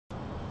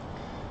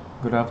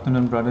Good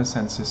afternoon, brothers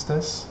and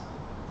sisters.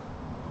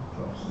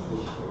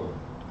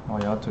 How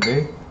are y'all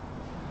today?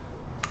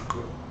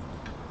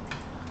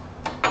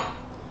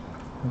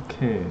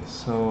 Okay,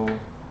 so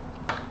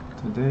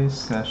today's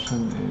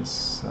session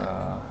is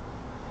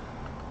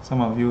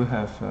some of you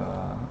have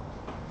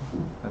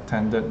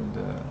attended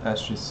the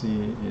SGC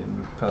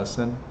in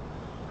person.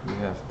 We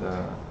have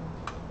the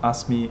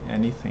Ask Me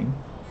Anything.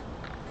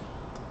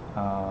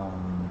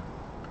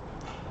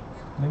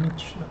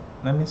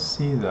 Let me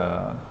see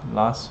the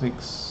last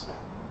week's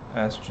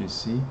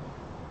SGC.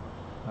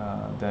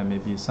 There may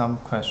be some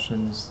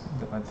questions.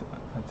 I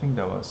think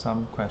there were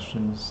some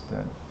questions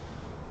that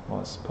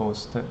was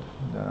posted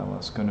that I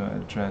was going to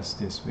address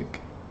this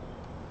week.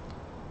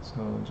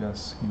 So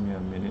just give me a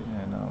minute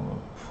and I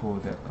will pull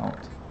that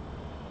out.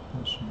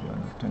 That should be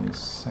on the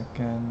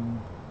 22nd.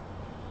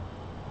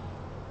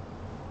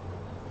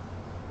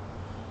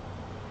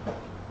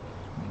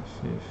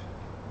 25th.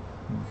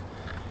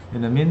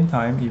 In the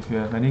meantime, if you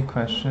have any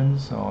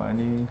questions or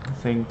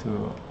anything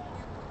to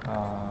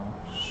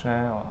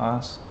share or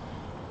ask,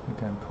 you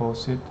can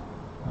post it.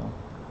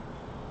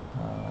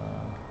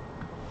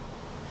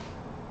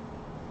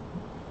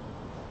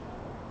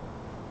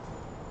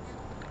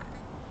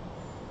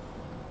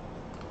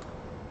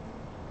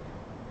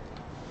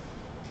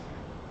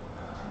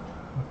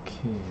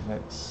 Okay,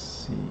 let's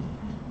see.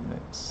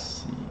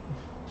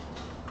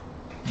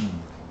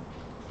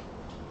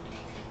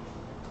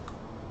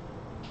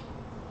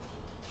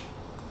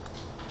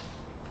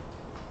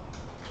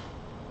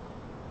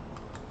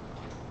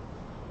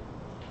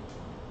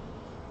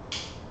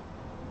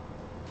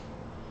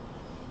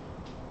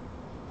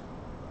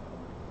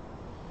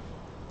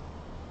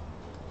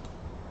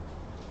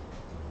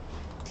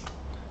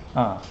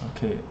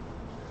 Okay.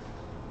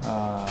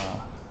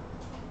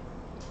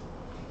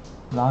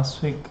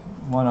 Last week,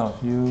 one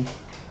of you,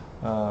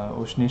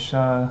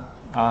 Ushnisha,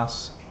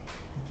 asked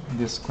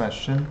this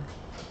question.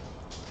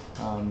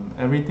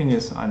 Everything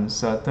is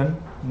uncertain.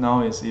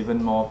 Now it's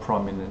even more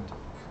prominent.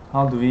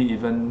 How do we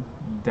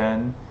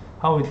then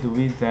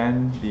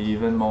be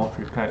even more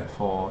prepared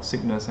for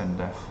sickness and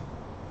death?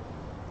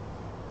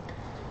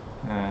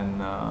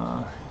 And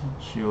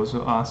she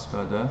also asked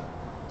further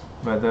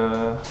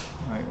whether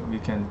I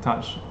can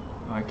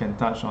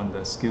touch on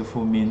the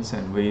skillful means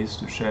and ways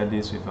to share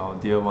this with our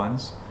dear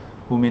ones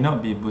who may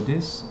not be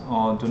Buddhists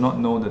or do not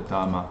know the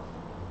Dharma.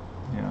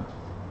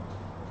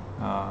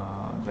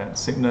 That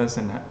sickness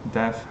and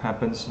death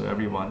happens to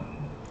everyone.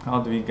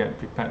 How do we get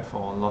prepared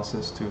for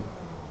losses too?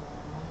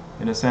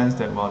 In the sense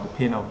that while the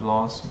pain of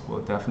loss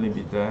will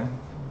definitely be there,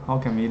 how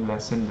can we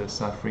lessen the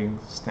suffering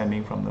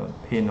stemming from the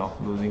pain of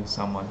losing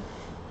someone?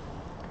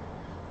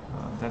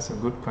 That's a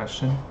good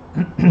question.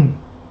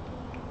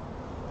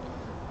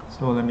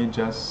 So let me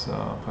just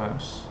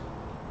perhaps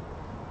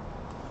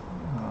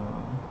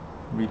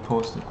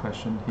repost the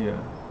question here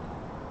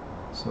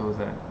so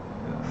that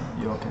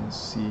you all can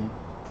see.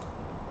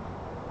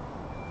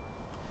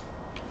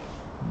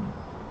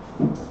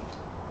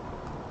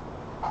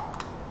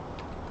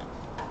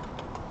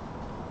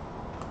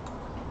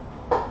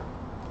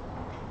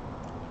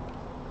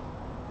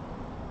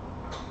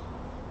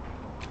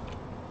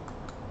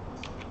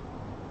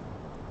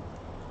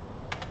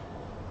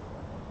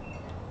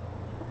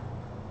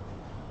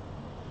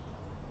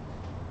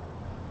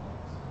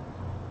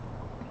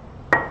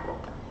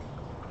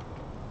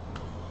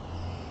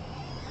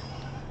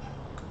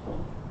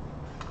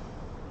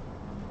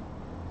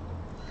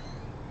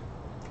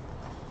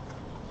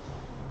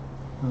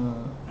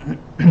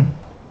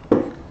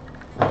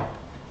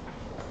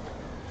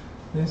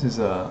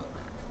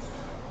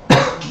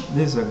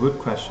 This is a good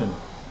question,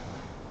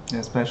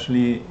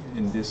 especially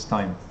in this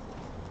time.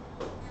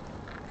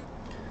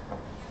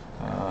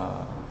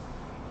 I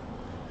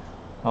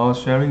was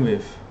sharing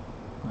with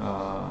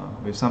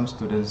some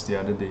students the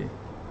other day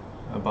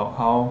about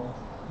how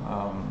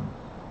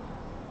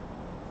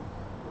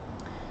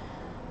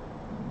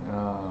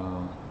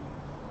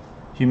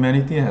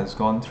humanity has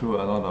gone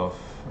through a lot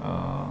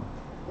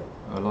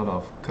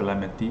of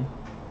calamity.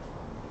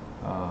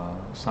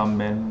 Some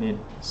man-made,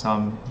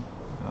 some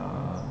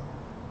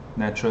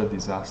natural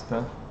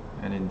disaster,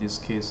 and in this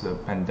case a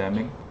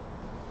pandemic,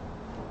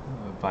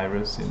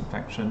 virus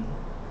infection.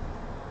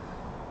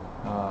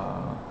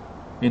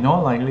 In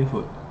all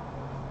likelihood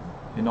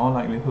we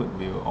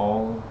will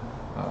all,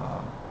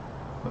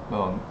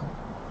 well,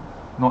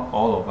 not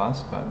all of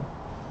us, but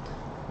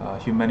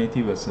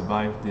humanity will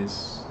survive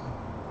this.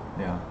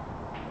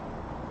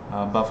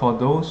 But for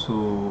those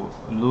who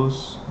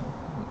lose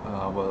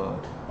our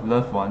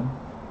loved one,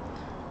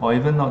 or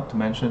even not to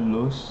mention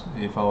lose,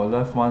 if our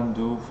loved one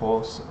do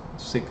fall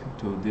sick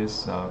to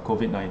this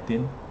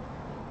COVID-19,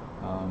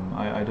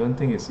 I don't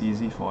think it's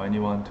easy for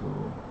anyone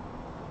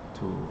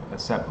to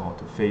accept or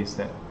to face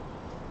that.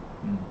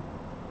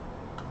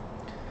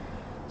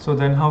 So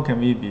then how can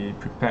we be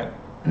prepared?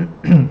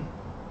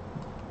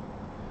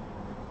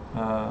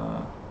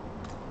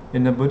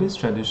 In the Buddhist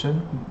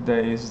tradition,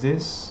 there is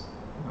this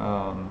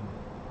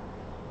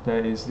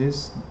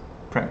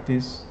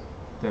practice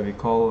that we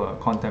call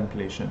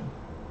contemplation.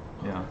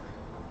 Yeah.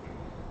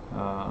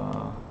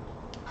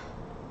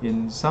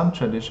 In some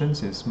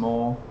traditions, it's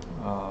more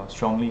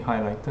strongly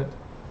highlighted.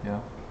 Yeah.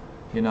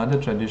 In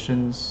other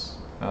traditions,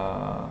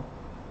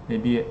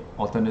 maybe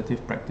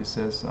alternative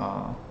practices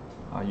are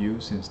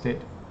used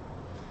instead.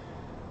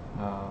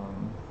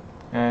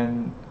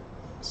 And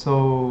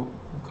so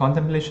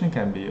contemplation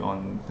can be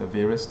on the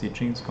various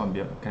teachings,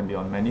 can be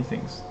on many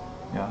things.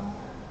 Yeah.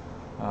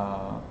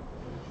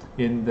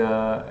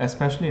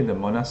 Especially in the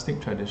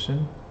monastic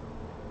tradition,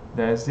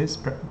 there's this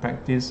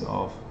practice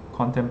of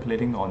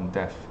contemplating on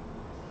death.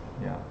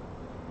 Yeah.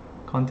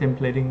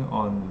 Contemplating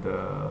on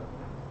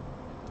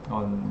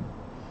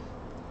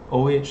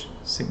old age,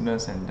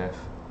 sickness, and death.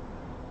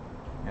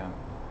 Yeah.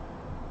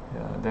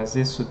 There's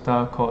this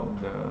sutta called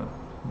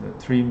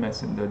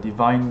the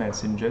divine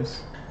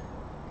messengers.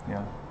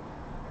 Yeah.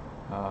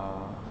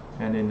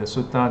 And in the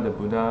sutta, the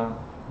Buddha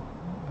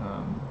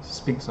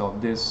speaks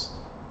of this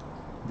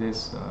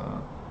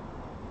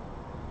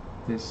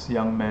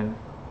young man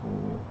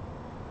who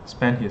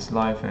spent his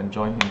life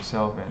enjoying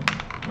himself, and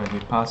when he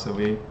passed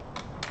away,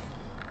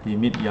 he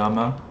meet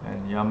Yama,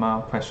 and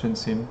Yama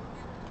questions him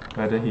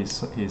whether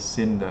he's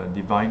seen the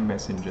divine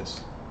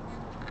messengers.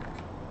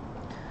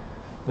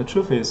 The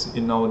truth is,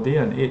 in our day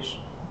and age,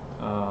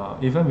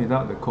 even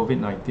without the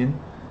COVID-19,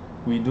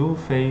 we do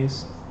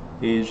face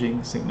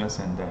aging, sickness,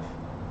 and death.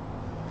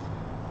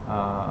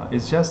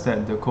 It's just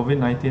that the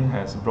COVID-19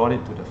 has brought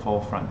it to the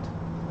forefront.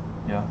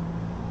 Yeah,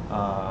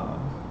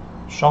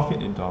 shove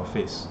it into our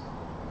face.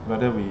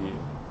 Whether we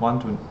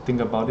want to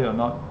think about it or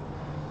not,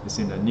 it's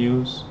in the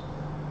news,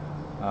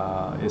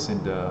 it's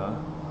in the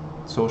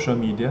social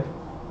media.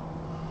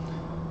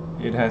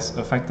 It has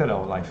affected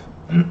our life.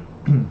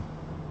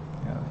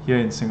 Here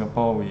in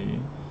Singapore,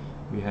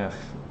 we have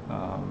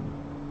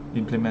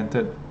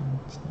implemented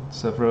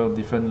several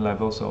different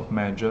levels of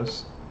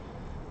measures.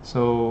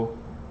 So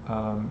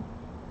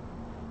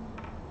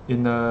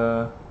in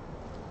the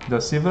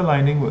silver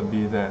lining would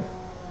be that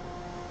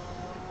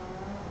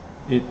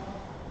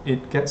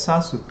it gets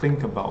us to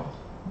think about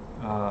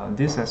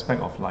this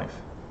aspect of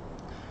life,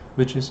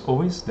 which is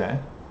always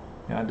there.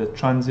 Yeah, the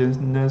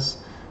transientness,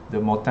 the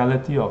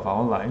mortality of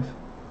our life,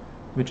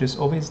 which is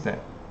always there.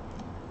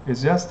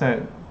 It's just that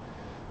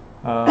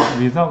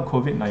without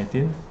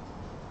COVID-19,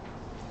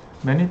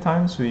 many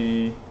times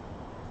we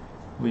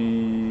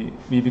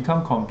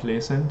become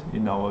complacent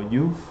in our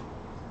youth,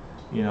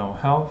 in our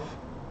health,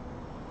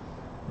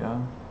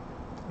 yeah,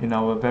 in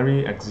our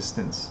very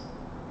existence.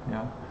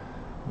 Yeah,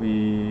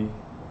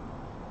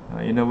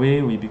 in a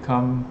way we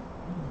become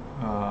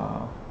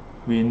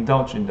we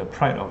indulge in the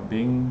pride of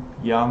being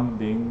young,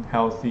 being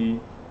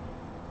healthy.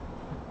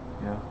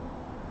 Yeah,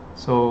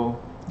 so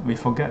we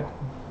forget.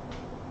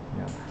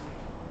 Yeah.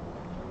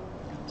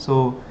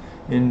 So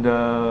in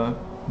the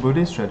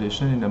Buddhist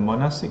tradition, in the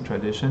monastic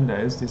tradition, there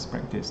is this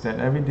practice that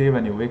every day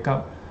when you wake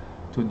up,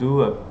 to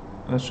do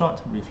a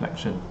short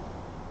reflection.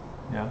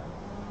 Yeah,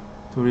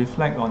 to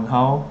reflect on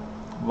how,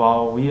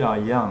 while we are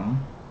young,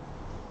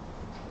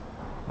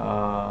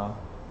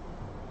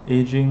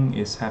 aging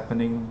is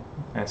happening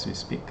as we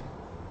speak.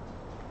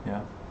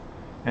 Yeah,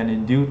 and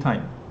in due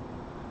time,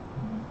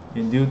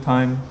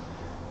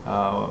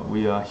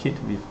 we are hit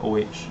with old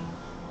age.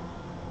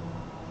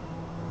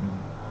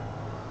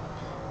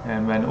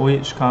 And when old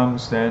age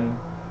comes, then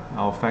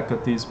our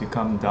faculties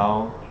become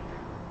dull.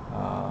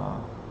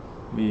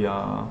 We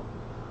are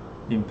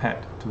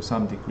impaired to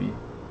some degree.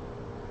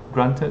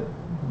 Granted,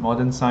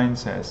 modern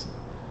science has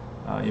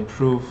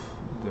improved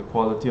the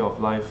quality of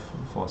life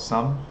for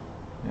some.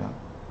 Yeah.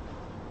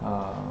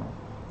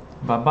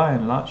 But by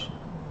and large,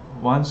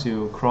 once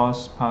you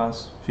cross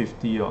past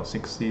 50 or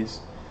 60s,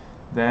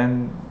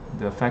 then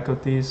the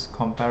faculties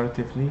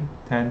comparatively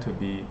tend to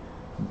be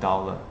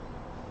duller.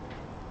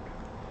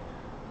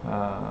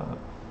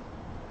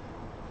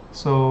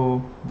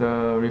 So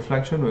the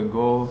reflection will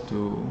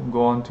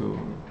go on to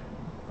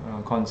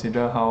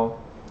consider how,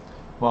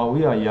 while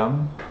we are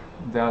young,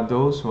 there are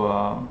those who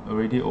are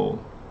already old.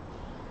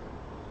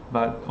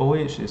 But old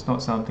age is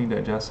not something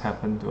that just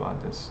happened to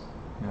others.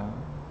 Yeah.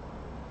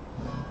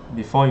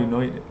 Before you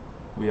know it,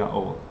 we are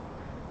old.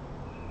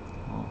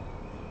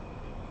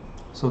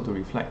 So to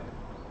reflect,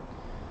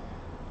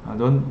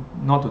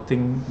 not to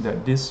think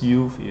that this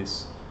youth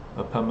is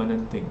a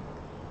permanent thing.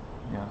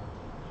 Yeah.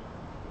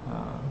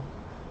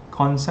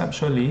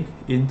 Conceptually,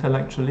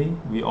 intellectually,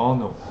 we all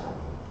know.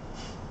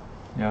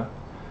 Yeah.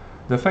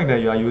 The fact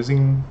that you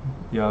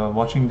are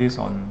watching this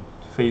on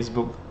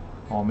Facebook,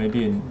 or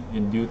maybe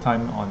in due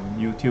time on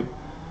YouTube,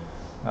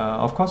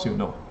 of course you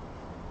know.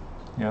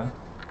 Yeah.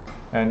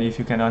 And if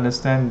you can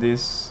understand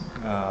this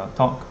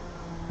talk,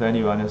 then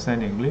you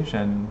understand English,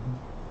 and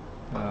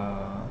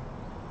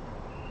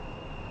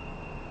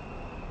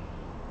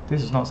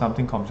this is not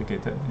something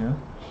complicated. Yeah.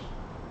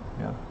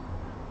 Yeah.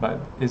 But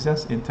it's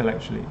just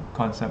intellectually,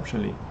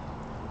 conceptually.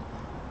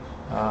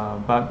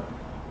 But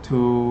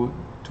to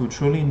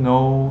truly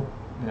know,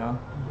 yeah,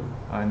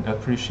 and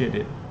appreciate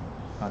it,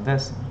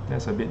 that's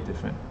a bit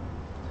different.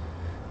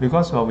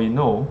 Because while we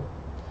know,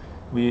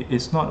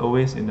 it's not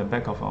always in the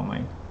back of our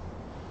mind.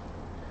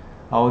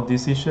 Our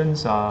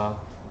decisions are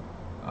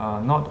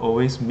not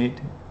always made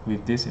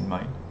with this in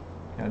mind.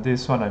 Yeah,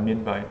 this is what I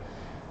mean by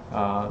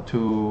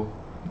to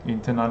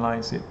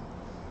internalize it.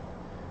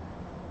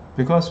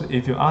 Because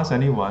if you ask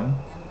anyone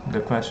the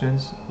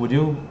questions, would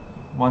you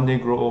one day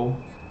grow old?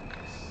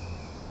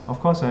 Of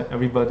course,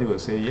 everybody will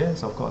say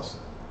yes, of course.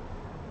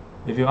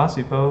 If you ask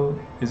people,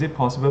 is it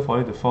possible for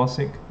you to fall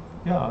sick?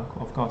 Yeah,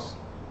 of course.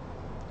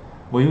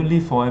 Will you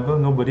live forever?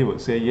 Nobody would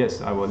say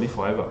yes, I will live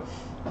forever.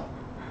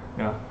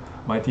 Yeah,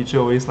 my teacher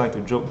always like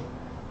to joke,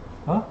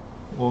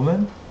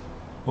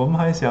 我们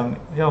还想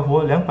要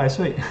活200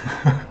岁。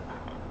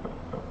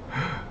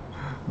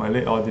My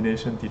late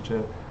ordination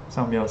teacher,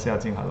 上庙下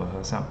静好的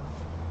和尚。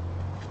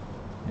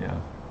Yeah.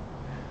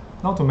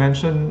 Not to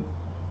mention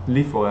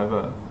live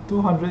forever,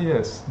 200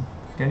 years.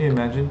 Can you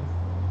imagine?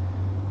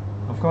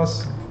 Of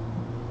course,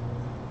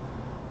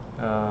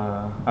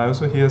 I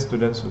also hear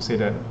students who say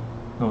that,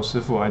 no,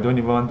 Shifu, I don't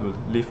even want to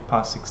live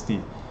past 60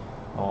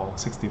 or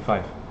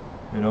 65.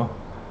 You know,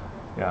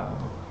 yeah,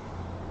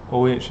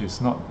 old age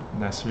is not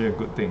necessarily a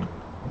good thing.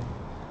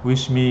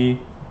 Wish me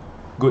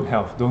good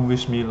health, don't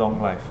wish me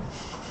long life.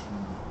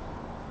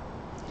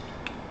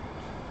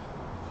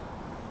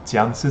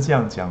 讲是这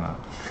样讲啊。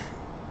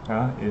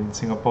In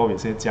Singapore we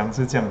say 讲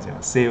是这样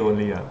讲 say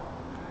only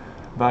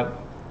but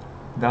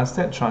does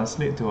that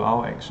translate to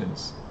our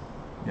actions?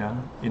 Yeah,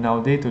 in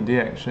our day-to-day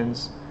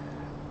actions,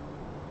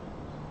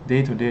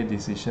 day-to-day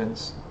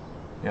decisions,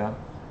 yeah,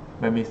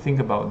 when we think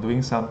about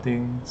doing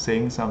something,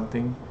 saying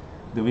something,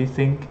 do we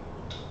think,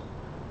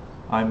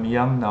 I'm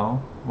young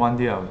now, one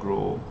day I'll grow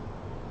old.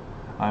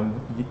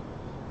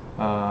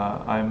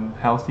 I'm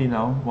healthy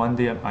now, one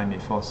day I may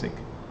fall sick.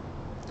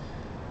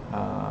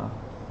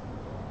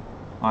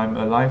 I'm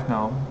alive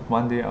now,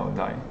 one day I'll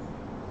die.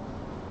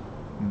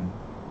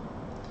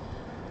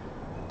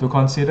 To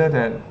consider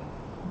that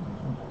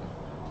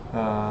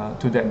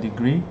to that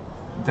degree,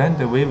 then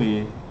the way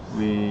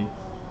we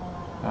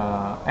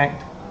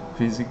act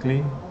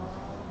physically,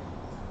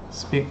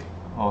 speak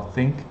or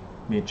think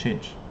may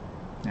change.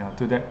 Yeah,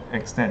 to that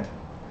extent.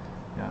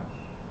 Yeah.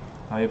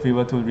 If we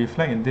were to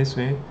reflect in this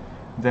way,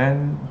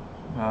 then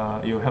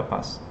it will help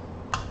us.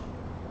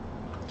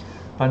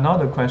 But now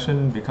the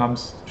question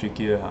becomes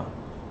trickier.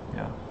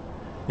 Yeah.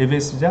 If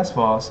it's just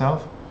for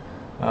ourselves,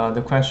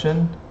 the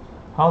question,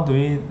 how do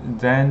we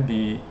then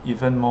be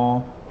even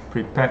more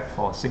prepared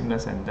for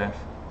sickness and death?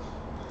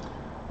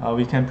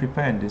 We can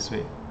prepare in this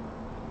way.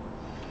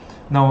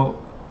 Now,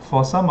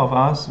 for some of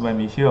us, when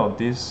we hear of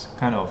this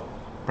kind of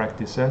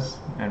practices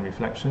and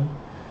reflection,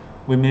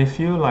 we may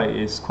feel like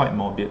it's quite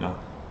morbid.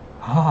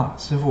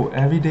 Shifu,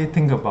 every day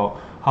think about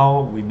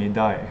how we may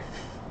die.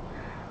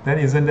 Then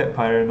isn't that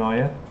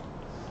paranoia?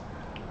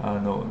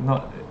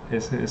 No,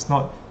 it's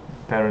not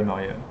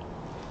paranoia.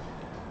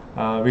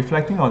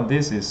 Reflecting on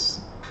this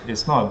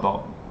is not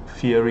about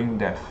fearing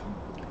death.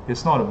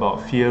 It's not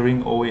about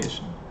fearing old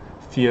age,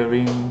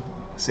 fearing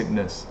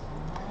sickness.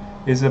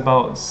 It's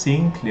about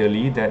seeing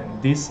clearly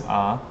that these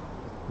are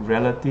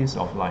realities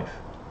of life.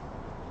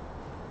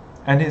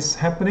 And it's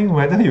happening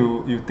whether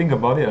you think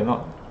about it or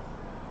not.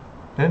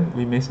 Then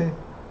we may say,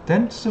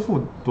 then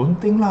Shifu, don't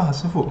think lah,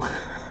 Shifu.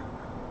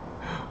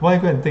 Why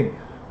go and think?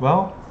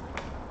 Well,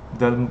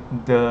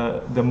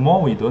 the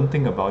more we don't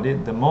think about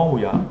it, the more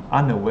we are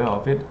unaware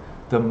of it,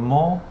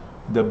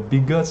 the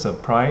bigger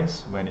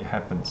surprise when it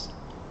happens.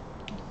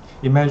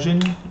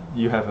 Imagine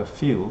you have a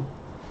field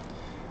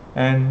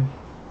and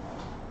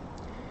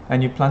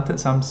you planted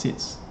some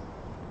seeds,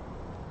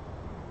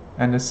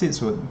 and the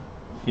seeds would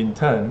in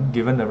turn,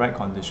 given the right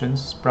conditions,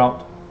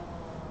 sprout.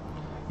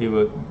 It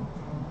would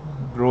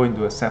grow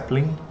into a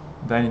sapling,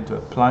 then into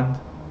a plant,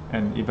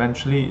 and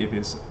eventually, if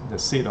it's the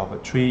seed of a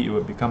tree, it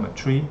will become a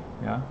tree.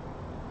 Yeah.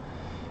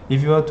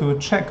 If you were to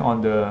check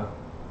on the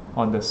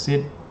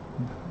seed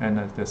and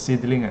the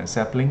seedling and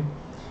sapling,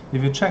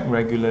 if you check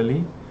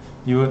regularly,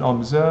 you would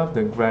observe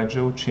the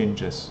gradual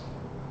changes.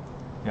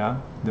 Yeah,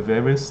 the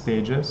various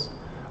stages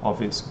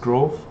of its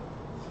growth.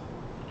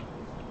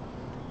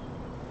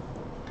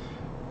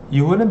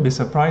 You wouldn't be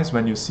surprised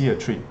when you see a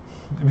tree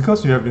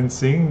because you have been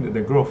seeing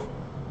the growth,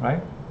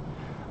 right?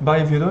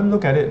 But if you don't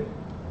look at it,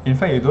 in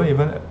fact, you don't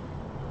even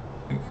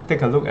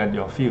take a look at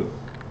your field,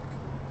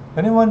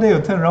 and then one day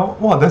you turn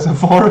around, wow, there's a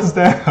forest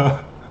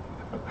there.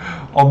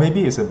 Or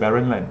maybe it's a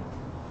barren land,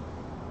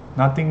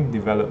 nothing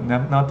developed,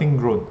 nothing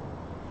grown.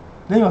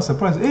 Then you're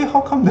surprised,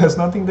 how come there's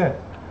nothing there?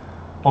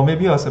 Or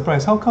maybe you're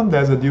surprised, how come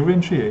there's a durian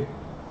tree?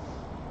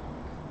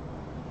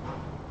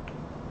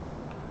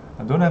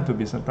 I don't have to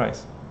be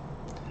surprised.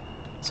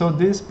 So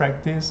this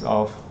practice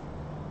of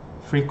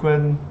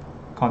frequent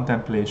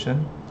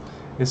contemplation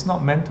is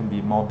not meant to be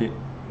morbid,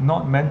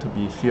 not meant to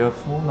be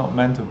fearful, not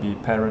meant to be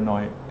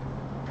paranoid,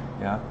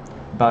 yeah,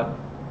 but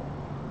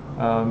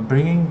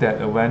bringing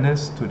that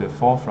awareness to the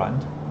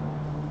forefront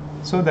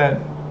so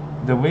that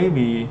the way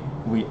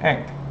we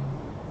act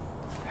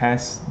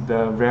has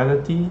the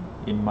reality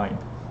in mind.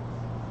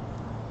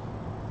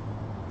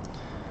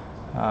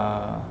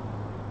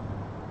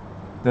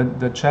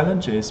 The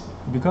challenge is,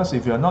 because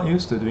if you are not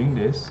used to doing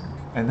this,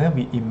 and then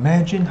we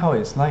imagine how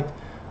it's like,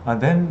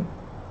 and then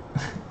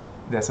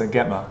there's a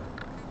gap.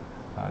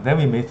 Then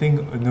we may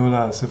think, no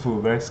lah,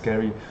 Shifu, very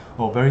scary,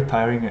 or very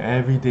tiring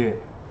every day.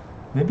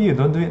 Maybe you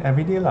don't do it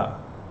every day lah.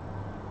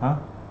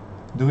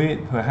 Do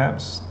it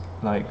perhaps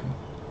like,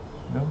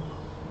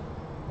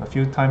 a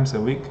few times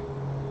a week.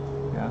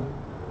 Yeah.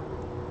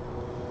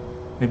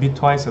 Maybe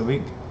twice a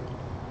week.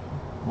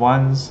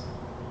 Once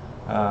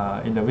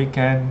in the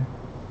weekend,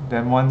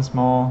 then once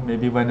more,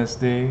 maybe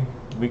Wednesday,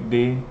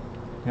 weekday.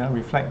 Yeah,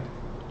 reflect.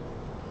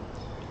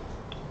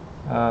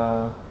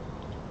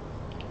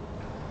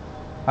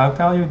 I'll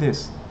tell you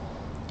this.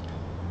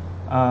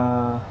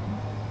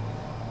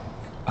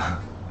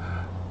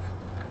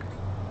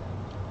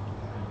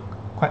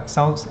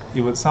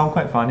 It would sound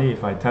quite funny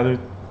if I tell you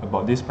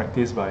about this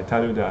practice, but I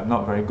tell you that I'm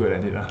not very good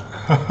at it.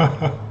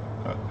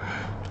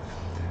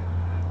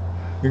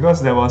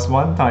 Because there was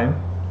one time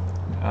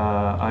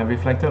I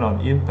reflected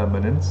on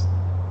impermanence.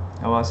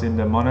 I was in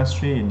the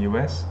monastery in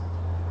US,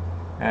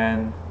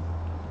 and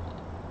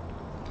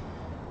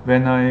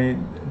when I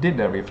did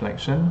the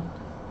reflection,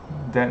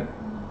 that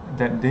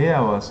day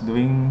I was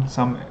doing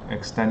some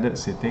extended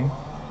sitting,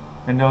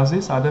 and there was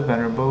this other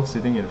venerable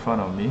sitting in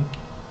front of me.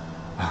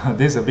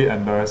 This is a bit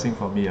embarrassing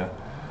for me. Yeah.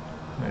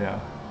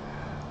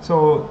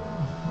 So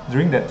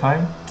during that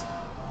time,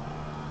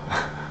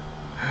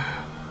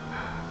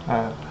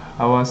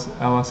 I was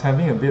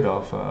having a bit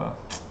of,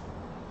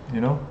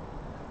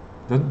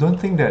 don't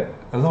think that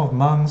a lot of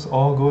monks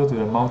all go to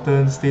the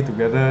mountains, stay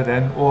together,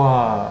 then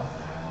wow,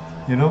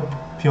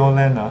 pure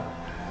land.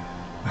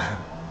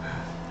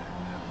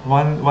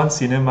 One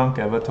senior monk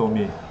ever tell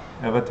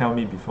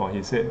me before,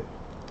 he said,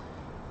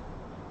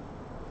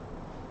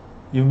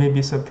 you may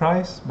be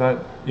surprised,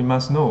 but you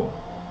must know,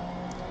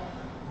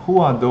 who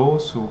are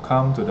those who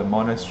come to the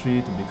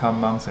monastery to become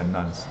monks and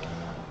nuns?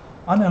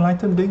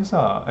 Unenlightened beings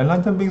are.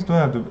 Enlightened beings don't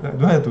have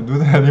to do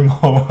that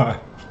anymore.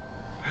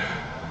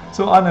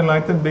 So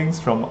unenlightened beings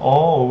from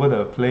all over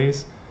the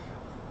place,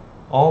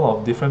 all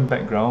of different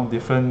background,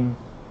 different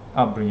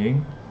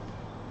upbringing,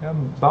 they're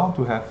bound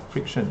to have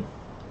friction.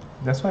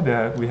 That's why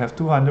we have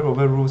 200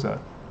 over rules.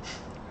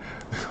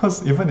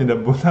 Because even in the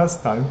Buddha's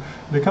time,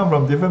 they come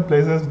from different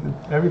places.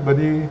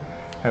 Everybody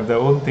have their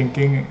own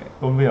thinking,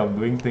 own way of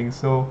doing things.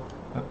 So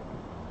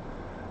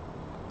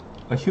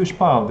a huge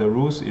part of the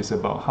rules is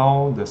about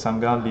how the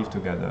Sangha live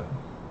together.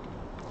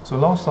 So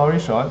long story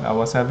short, I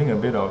was having a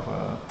bit of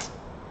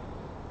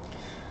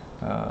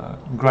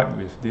gripe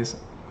with this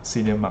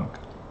senior monk.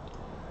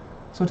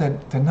 So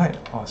that night,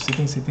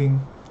 sitting,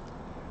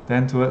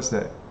 then towards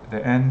the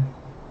end,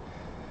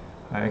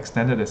 I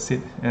extended the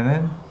sit, and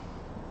then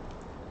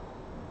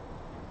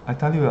I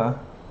tell you,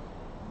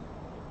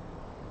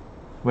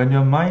 when you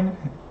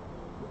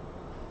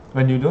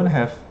don't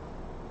have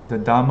the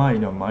Dharma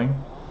in your mind,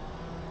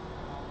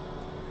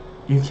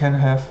 you can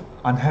have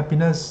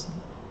unhappiness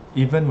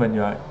even when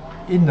you are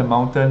in the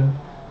mountain,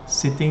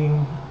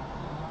 sitting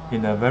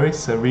in a very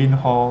serene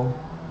hall,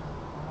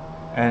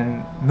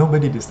 and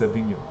nobody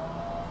disturbing you.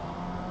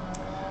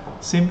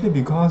 Simply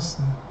because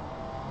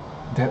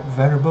that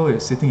venerable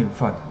is sitting in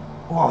front.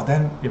 Wow,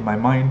 then in my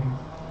mind,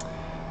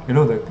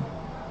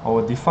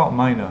 our default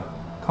mind,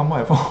 come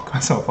up with all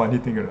kinds of funny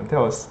things.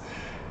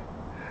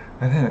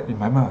 And then in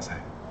my mind I was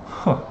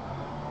like,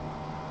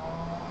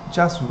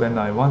 just when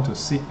I want to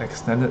sit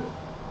extended,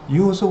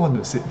 you also want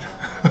to sit.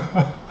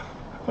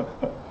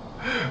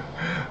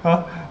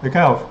 The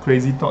kind of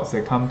crazy thoughts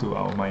that come to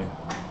our mind.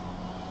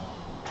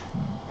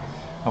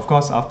 Of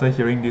course, after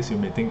hearing this, you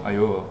may think,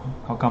 ayo,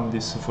 how come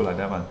this Shifu like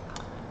that one?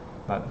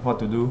 But what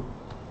to do?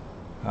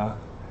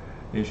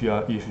 If you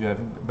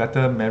have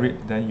better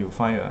merit, then you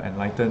find an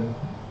enlightened,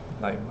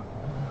 like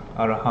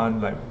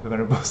Arahant, like the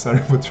Venerable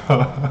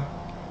Sariputra.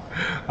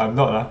 I'm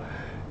not.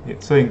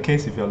 So in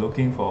case if you're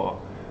looking for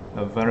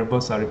a Venerable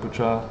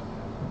Sariputra,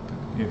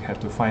 you have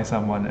to find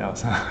someone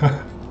else.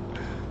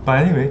 But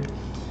anyway,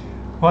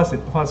 what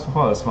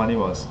was funny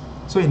was,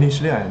 so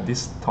initially I had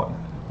this thought,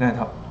 then I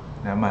thought,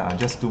 never mind, I'll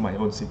just do my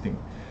own sitting.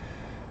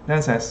 Then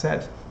as I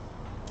sat,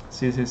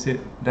 sit,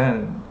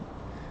 then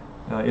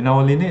in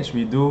our lineage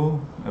we do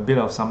a bit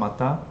of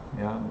samatha.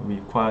 Yeah, we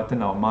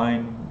quieten our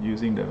mind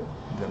using the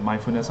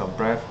mindfulness of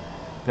breath.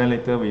 Then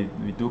later we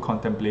do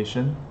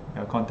contemplation.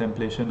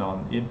 Contemplation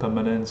on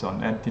impermanence,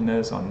 on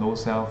emptiness, on no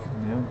self,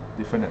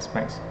 different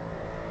aspects.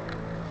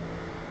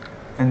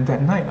 And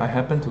that night I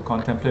happened to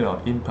contemplate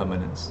on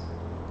impermanence.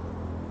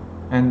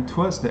 And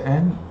towards the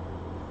end,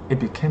 it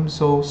became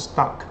so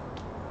stuck.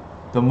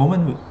 The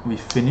moment we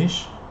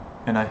finished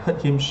and I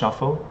heard him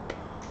shuffle,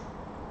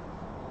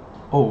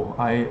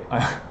 I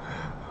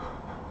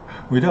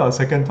without a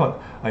second thought,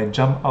 I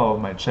jumped out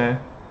of my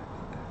chair,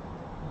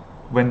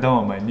 went down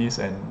on my knees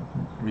and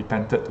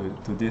repented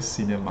to this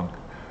senior monk.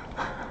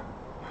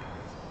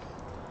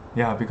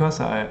 Yeah,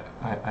 because I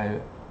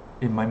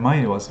in my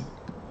mind it was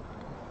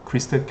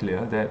crystal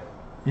clear that,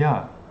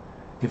 yeah,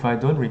 if I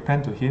don't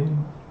repent to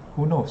him,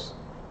 who knows?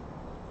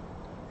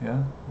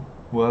 Yeah,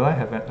 will I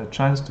have a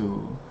chance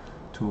to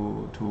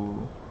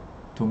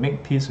to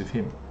make peace with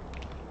him.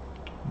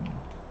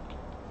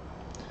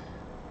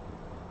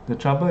 The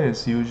trouble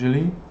is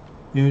usually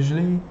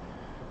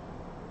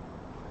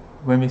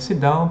when we sit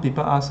down,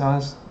 people ask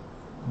us,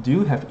 do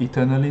you have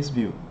eternalist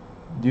view?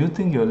 Do you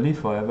think you'll live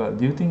forever?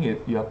 Do you think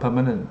you are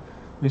permanent?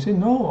 We say,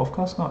 no, of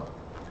course not.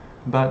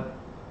 But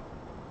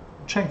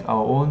check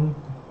our own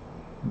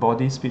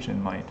body, speech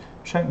and mind.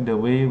 Check the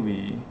way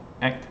we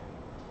act,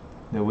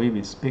 the way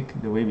we speak,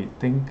 the way we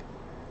think.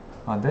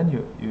 Then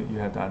you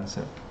have the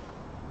answer.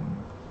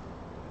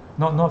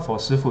 Not for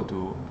Shifu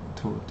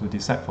to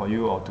decide for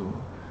you or to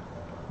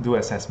do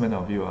assessment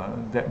of you.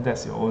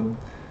 That's your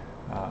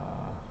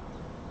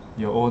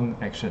own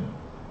action.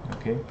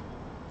 Okay.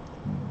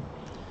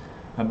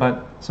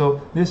 But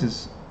so this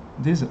is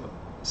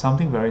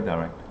something very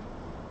direct.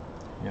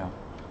 Yeah.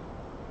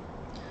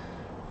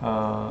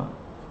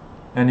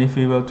 And if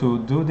we were to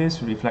do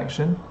this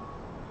reflection,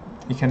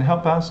 it can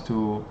help us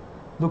to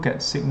look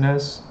at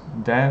sickness,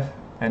 death,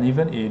 and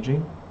even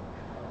aging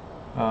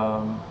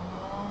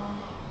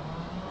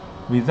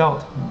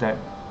without that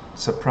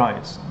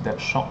surprise, that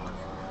shock,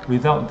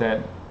 without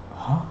that,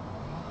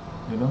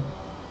 you know.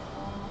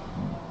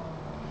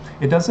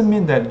 It doesn't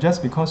mean that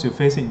just because you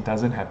face it, it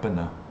doesn't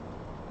happen.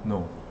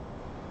 No.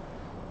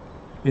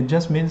 It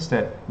just means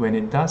that when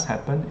it does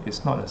happen,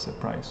 it's not a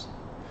surprise.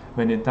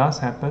 When it does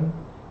happen,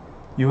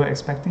 you are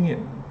expecting it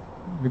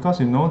because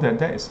you know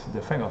that is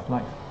the fact of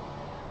life.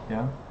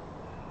 Yeah.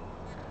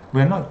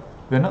 We're not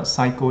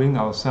psychoing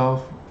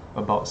ourselves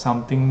about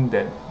something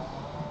that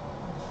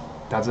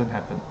doesn't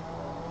happen.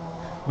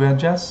 We are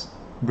just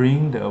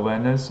bringing the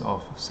awareness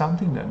of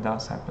something that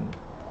does happen.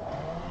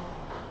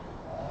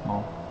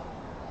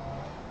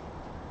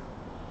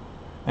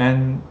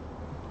 And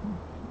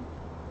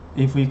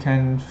if we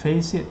can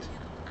face it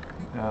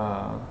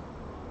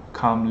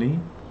calmly,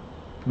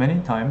 many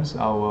times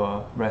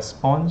our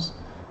response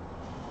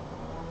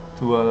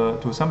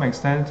to some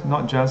extent,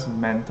 not just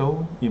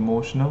mental,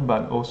 emotional,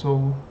 but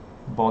also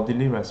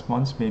bodily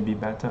response may be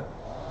better.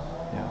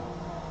 Yeah.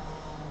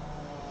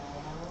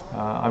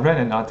 I read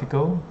an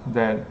article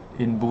that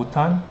in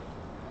Bhutan,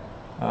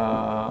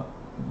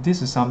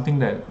 this is something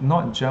that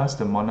not just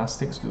the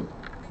monastics do,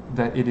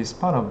 that it is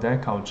part of their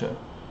culture.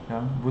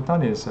 Yeah?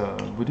 Bhutan is a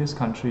Buddhist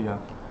country,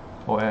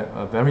 or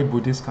a very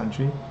Buddhist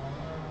country.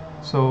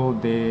 So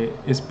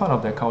it's part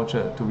of their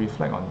culture to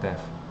reflect on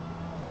death.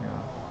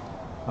 Yeah.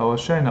 I will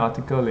share an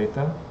article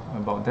later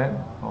about that,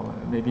 or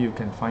maybe you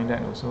can find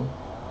that also.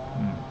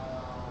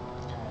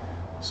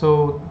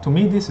 So to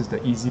me, this is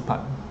the easy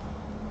part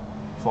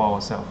for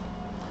ourselves.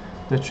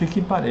 The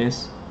tricky part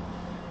is,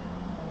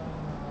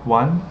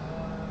 one,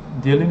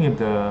 dealing with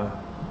the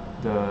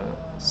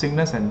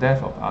sickness and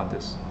death of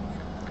others.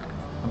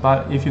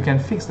 But if you can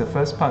fix the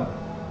first part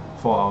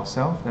for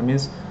ourselves, that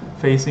means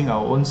facing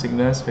our own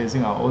sickness,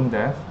 facing our own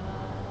death,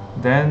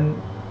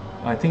 then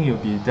I think it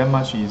will be that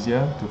much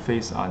easier to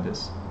face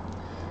others.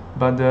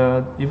 But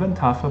the even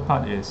tougher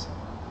part is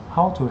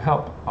how to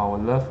help our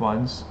loved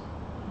ones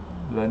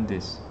learn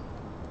this.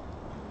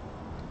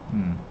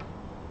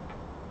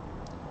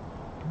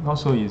 Not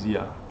so easy.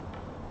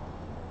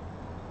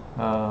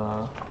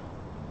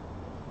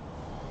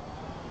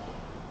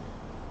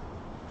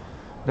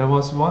 There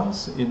was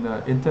once in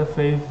an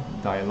interfaith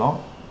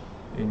dialogue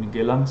in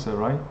Geylang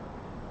Serai,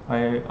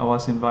 I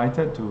was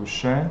invited to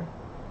share.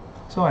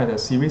 So I had a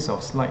series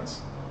of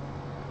slides,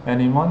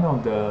 and in one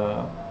of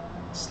the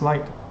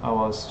slides I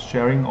was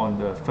sharing on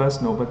the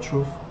First Noble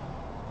Truth.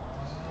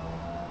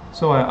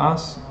 So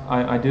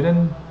I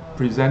didn't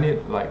present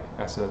it like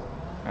as a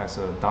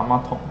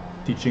Dharma talk,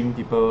 teaching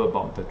people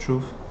about the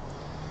truth,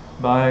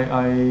 but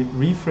I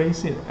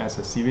rephrased it as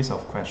a series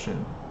of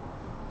questions,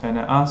 and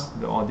I asked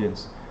the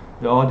audience.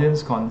 The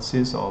audience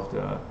consists of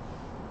the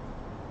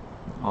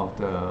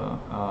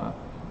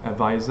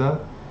advisor,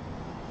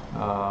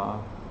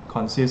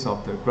 consists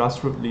of the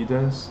grassroots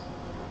leaders,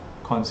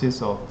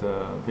 consists of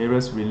the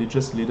various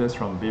religious leaders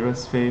from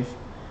various faiths,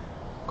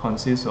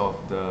 consists of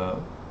the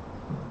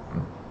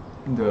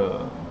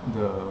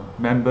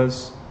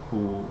members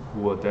who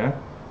were there.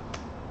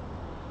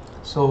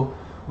 So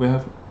we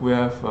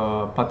have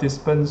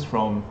participants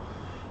from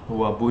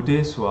who are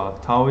Buddhists, who are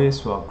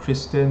Taoists, who are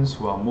Christians,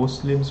 who are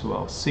Muslims, who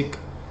are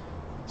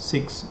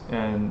Sikhs,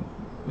 and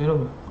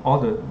all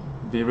the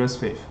various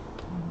faiths.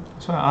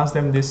 So I asked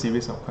them this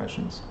series of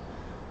questions.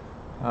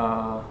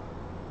 I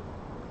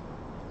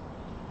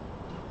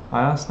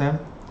asked them,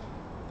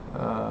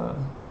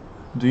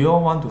 do you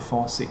all want to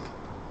fall sick?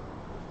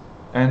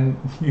 And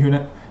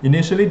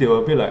initially they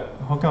will be like,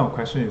 what kind of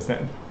question is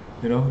that?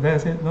 Then I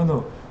said,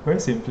 no, very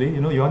simply,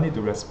 you all need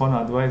to respond,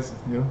 otherwise,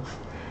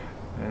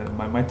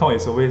 my talk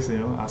is always,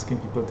 asking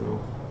people to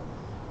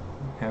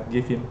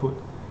give input.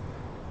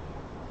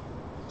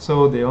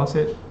 So they all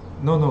said,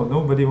 no,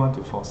 nobody want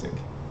to fall sick.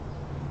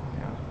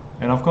 Yeah.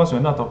 And of course, we're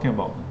not talking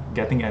about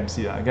getting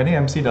MC. Getting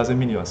MC doesn't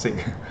mean you're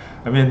sick.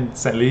 I mean,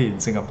 sadly, in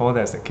Singapore,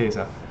 that's the case.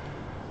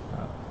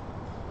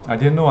 I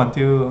didn't know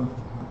until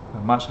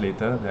much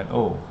later that,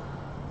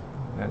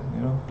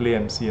 play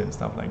MC and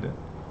stuff like that.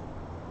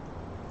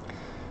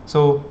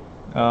 So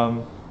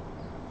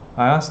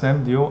I asked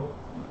them, do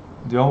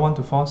you all want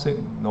to fall sick?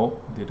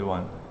 No, they don't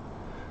want.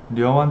 Do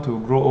you all want to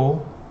grow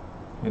old?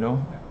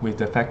 With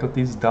the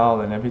faculties dull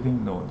and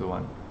everything? No, don't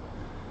want.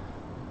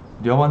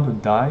 Do you all want to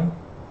die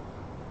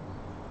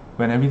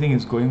when everything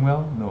is going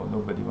well? No,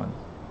 nobody wants.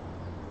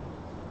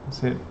 I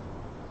said,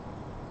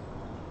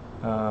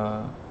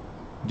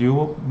 do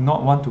you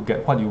not want to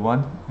get what you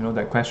want?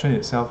 That question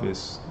itself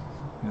is,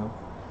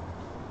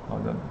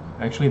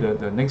 actually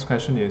the next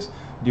question is,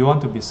 do you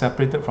want to be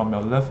separated from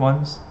your loved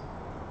ones?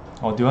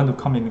 Or do you want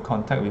to come into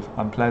contact with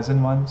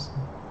unpleasant ones?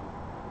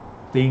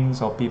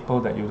 Things or people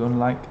that you don't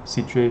like,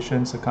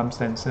 situations,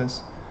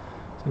 circumstances?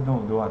 I said, no,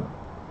 don't want.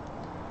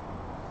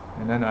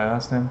 And then I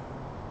asked them,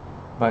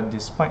 but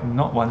despite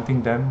not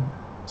wanting them,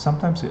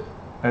 sometimes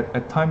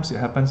at times it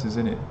happens,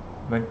 isn't it?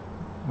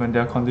 When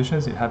there are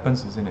conditions, it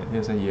happens, isn't it?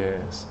 They say,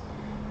 yes.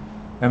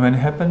 And when it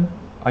happened,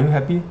 are you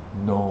happy?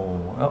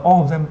 No.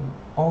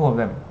 All of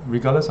them,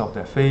 regardless of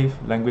their faith,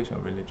 language, or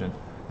religion,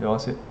 they all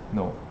said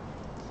no.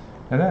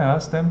 And then I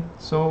asked them,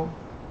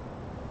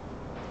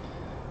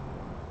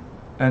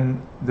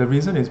 and the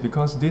reason is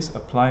because this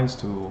applies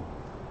to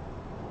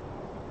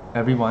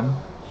everyone,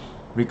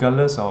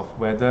 regardless of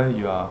whether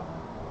you are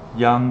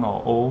young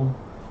or old,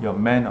 you're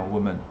man or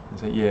woman. They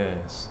say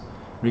yes.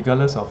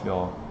 Regardless of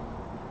your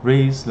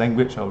race,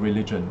 language, or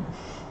religion,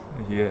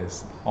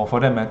 yes. Or for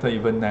that matter,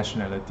 even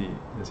nationality,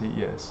 they say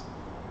yes.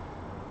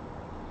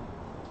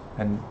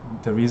 And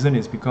the reason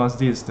is because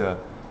this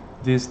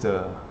is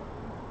the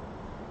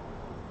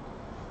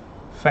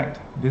fact,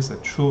 this is the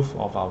truth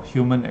of our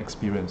human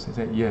experience. They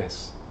said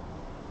yes.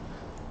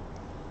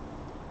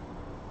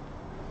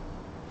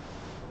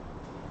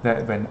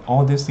 That when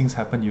all these things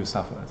happen, you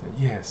suffer. I said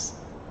yes.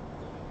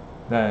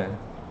 Then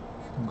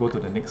go to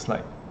the next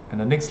slide. And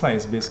the next slide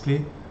is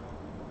basically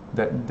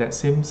that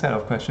same set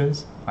of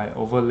questions. I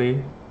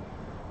overlay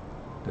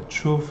the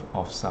truth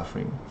of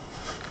suffering.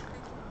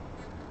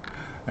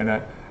 And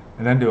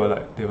then they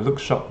will look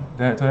shocked.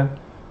 Then I told them,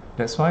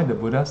 that's why the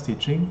Buddha's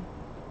teaching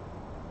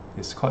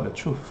is called the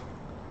truth.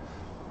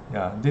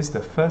 Yeah, this is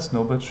the first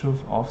noble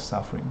truth of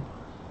suffering.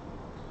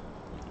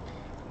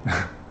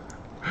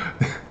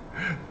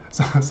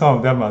 So some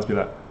of them must be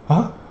like,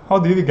 huh? How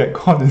did we get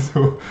caught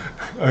into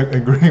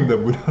agreeing with the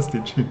Buddha's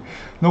teaching?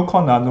 No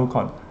con, no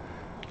con.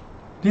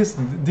 This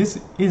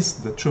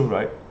is the truth,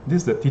 right?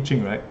 This is the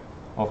teaching, right,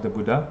 of the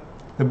Buddha.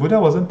 The Buddha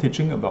wasn't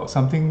teaching about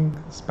something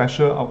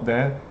special out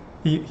there.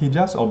 He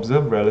just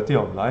observed reality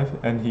of life,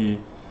 and he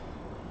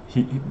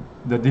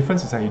the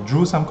difference is that he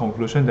drew some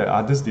conclusion that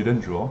others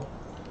didn't draw,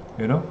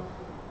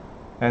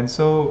 And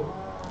so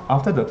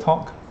after the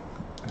talk,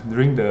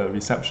 during the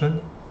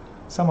reception,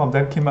 some of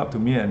them came up to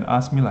me and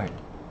asked me like,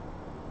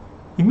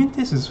 you mean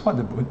this is what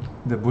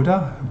the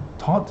Buddha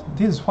taught?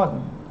 This is what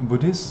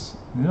Buddhists,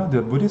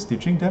 the Buddhist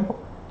teaching them?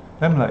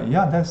 I'm like,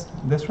 yeah,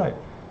 that's right.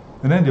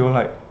 And then they were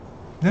like,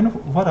 then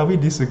what are we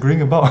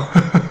disagreeing about?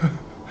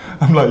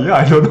 I'm like, yeah,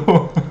 I don't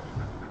know.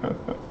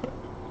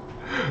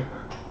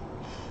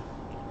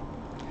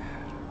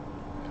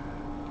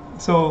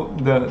 So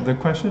the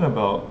question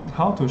about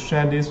how to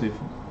share this with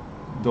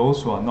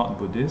those who are not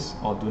Buddhists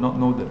or do not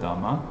know the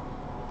Dharma,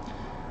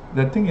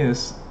 the thing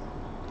is,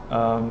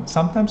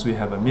 sometimes we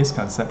have a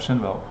misconception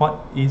about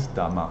what is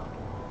Dharma.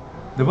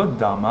 The word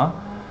Dharma,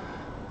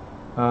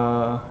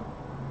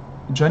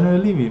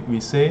 generally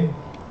we say,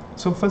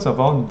 so first of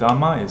all,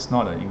 Dharma is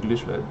not an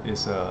English word,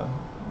 it's a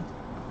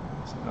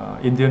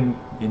Indian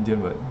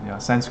word,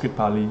 Sanskrit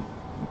Pali,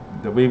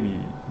 the way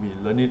we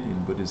learn it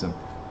in Buddhism.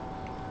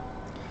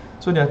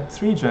 So there are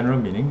three general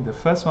meanings. The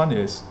first one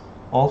is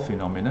all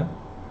phenomena,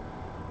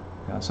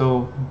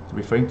 so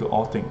referring to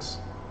all things,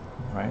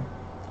 right?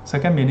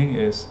 Second meaning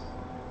is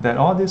that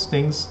all these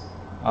things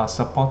are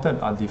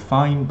supported, are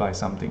defined by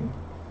something,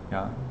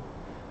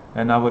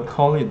 and I would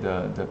call it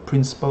the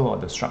principle or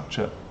the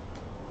structure.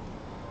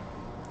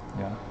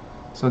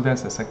 So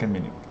that's the second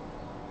meaning.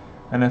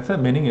 And the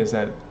third meaning is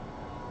that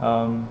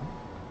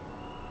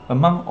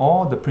among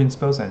all the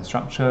principles and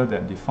structure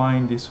that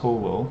define this whole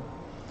world,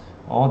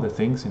 all the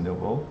things in the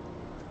world,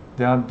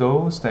 there are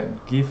those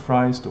that give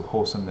rise to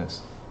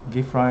wholesomeness,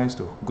 give rise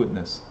to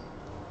goodness,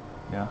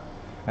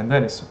 and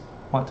that is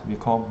what we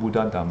call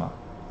Buddha Dharma,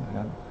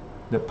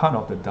 the part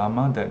of the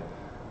Dharma that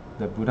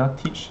the Buddha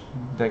teach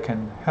that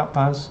can help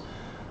us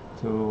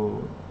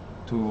to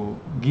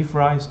give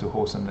rise to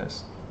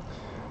wholesomeness,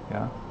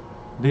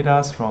 lead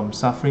us from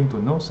suffering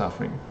to no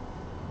suffering.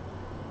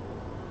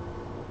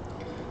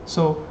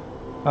 So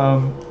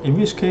in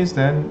which case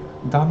then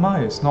Dharma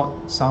is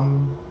not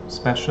some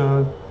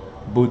special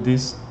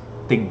Buddhist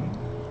thing.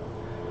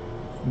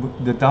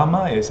 The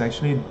Dharma is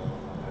actually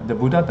the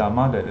Buddha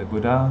Dharma that the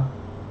Buddha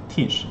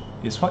teach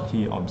is what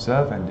he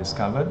observed and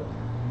discovered,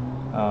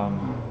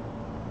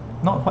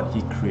 not what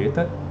he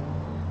created,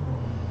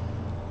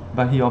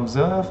 but he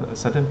observed a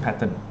certain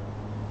pattern,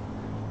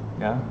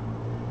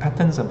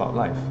 patterns about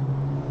life.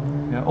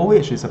 Old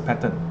age is a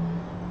pattern,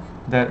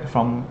 that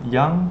from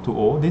young to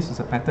old, this is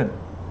a pattern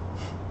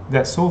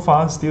that so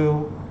far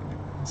still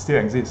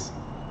exists.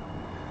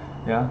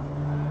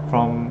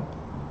 from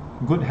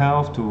good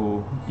health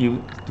to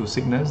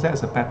sickness,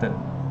 that's a pattern.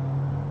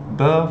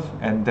 Birth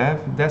and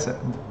death, there's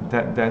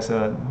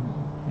a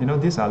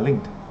these are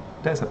linked.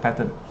 That's a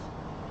pattern.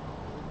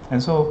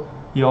 And so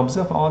he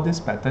observed all these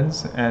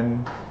patterns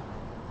and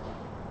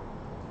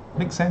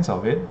make sense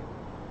of it.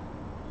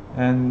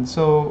 And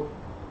so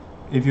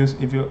if you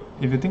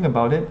think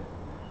about it,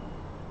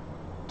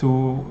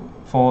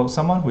 for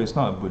someone who is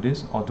not a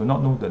Buddhist or do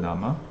not know the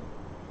Dharma,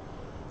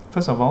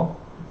 first of all,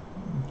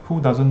 who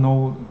doesn't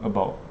know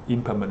about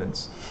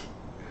impermanence?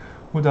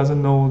 Who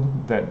doesn't know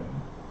that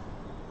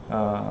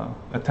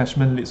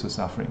attachment leads to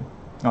suffering?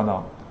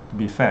 No, to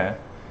be fair,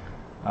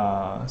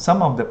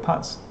 some of the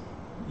parts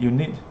you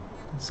need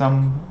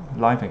some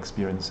life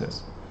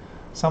experiences.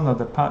 Some of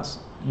the parts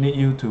need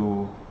you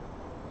to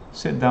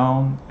sit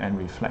down and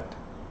reflect.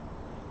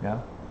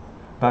 Yeah,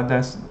 but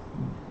there's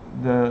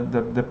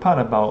the part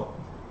about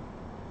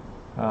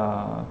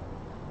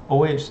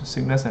old age,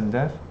 sickness and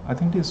death. I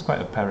think this is quite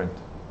apparent.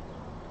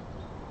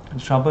 The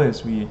trouble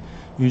is we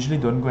usually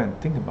don't go and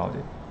think about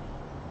it.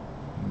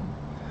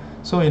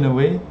 So in a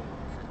way,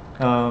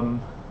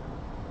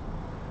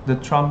 the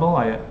trouble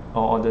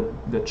or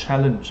the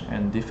challenge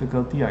and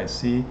difficulty I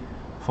see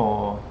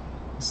for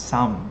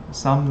some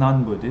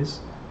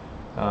non-Buddhists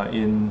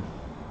in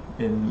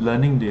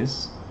learning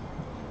this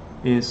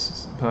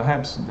is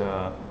perhaps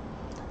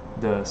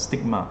the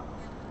stigma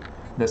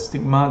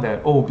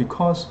that, oh,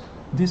 because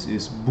this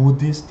is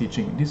Buddhist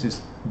teaching, this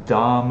is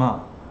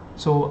Dharma,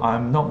 so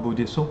I'm not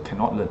Buddhist, so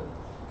cannot learn.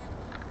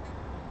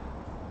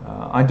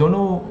 I don't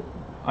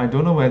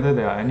know whether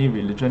there are any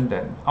religion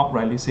that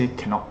outrightly say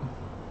cannot.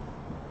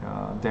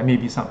 There may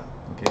be some.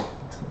 Okay.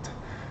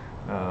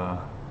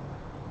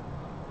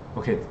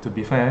 Okay. To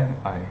be fair,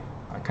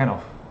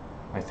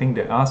 I think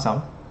there are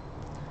some,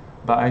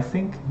 but I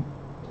think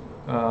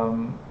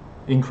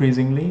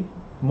increasingly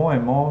more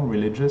and more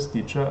religious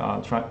teachers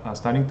are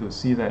starting to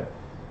see that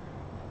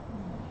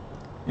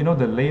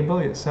the label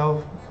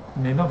itself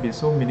may not be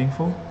so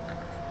meaningful.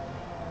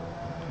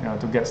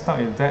 To get stuck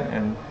with that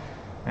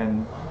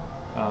and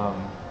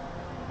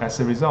as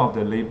a result of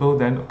the label,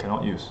 then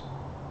cannot use.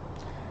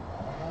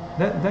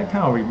 That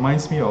kind of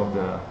reminds me of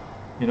the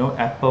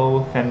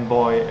Apple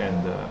fanboy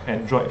and the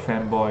Android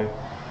fanboy,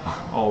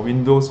 or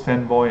Windows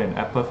fanboy and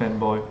Apple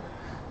fanboy.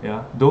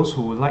 Yeah, those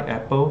who like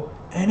Apple,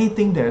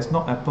 anything that is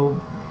not Apple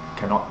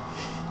cannot.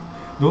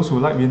 Those who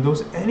like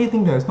Windows,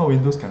 anything that is not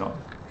Windows cannot.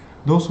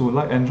 Those who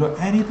like Android,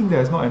 anything that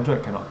is not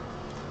Android cannot.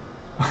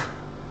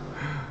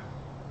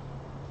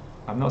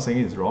 I'm not saying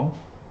it's wrong,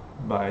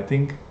 but I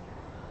think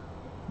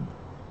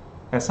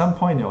at some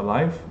point in your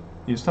life,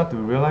 you start to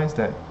realize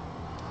that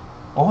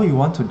all you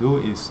want to do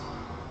is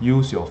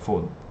use your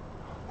phone.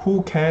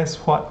 Who cares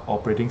what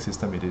operating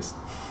system it is?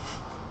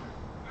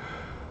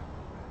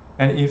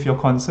 And if your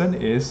concern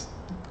is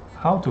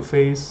how to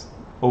face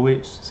old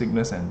age,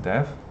 sickness and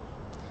death,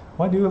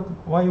 why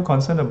are you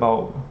concerned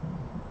about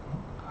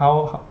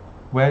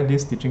where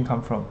this teaching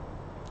come from?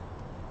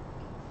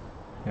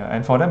 Yeah,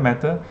 and for that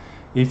matter,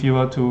 if you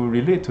were to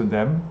relate to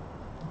them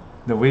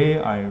the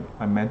way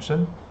I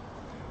mentioned,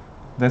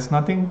 there's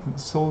nothing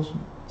so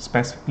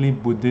specifically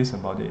Buddhist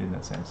about it in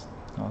a sense.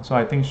 So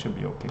I think it should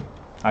be okay.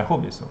 I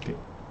hope it's okay.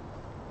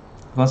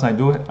 Because I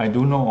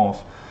do know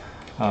of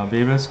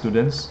various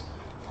students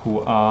who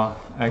are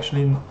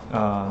actually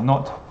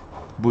not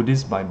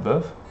Buddhist by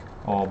birth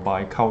or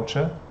by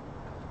culture.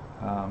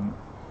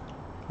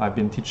 I've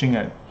been teaching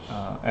at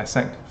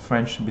ESSEC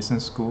French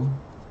Business School.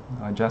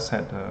 I just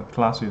had a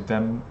class with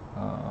them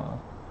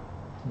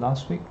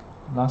last week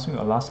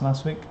or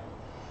last week.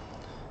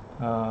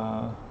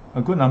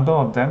 A good number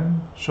of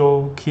them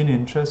show keen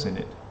interest in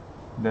it.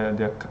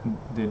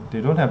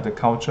 They don't have the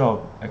culture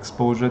of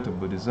exposure to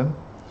Buddhism.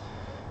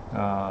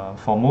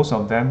 For most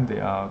of them, they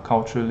are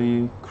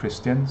culturally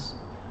Christians,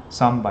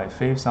 some by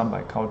faith, some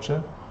by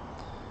culture.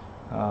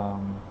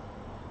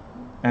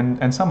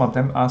 And some of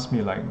them ask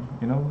me, like,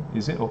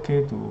 is it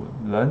okay to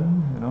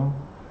learn?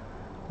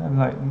 I'm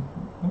like,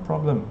 no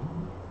problem.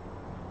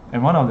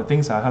 And one of the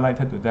things I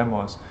highlighted to them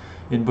was,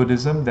 in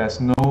Buddhism, there's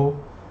no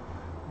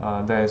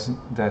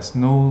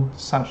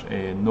such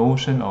a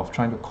notion of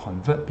trying to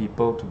convert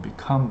people to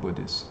become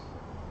Buddhists.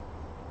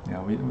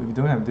 Yeah, we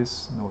don't have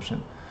this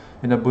notion.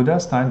 In the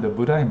Buddha's time, the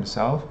Buddha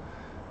himself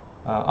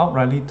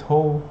outrightly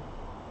told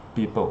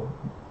people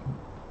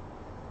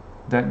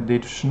that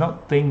they should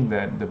not think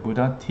that the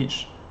Buddha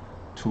teach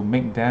to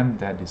make them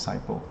their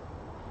disciple.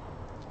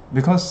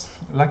 Because,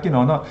 like it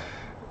or not,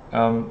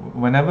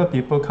 whenever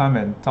people come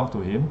and talk to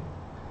him,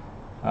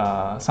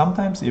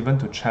 sometimes even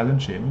to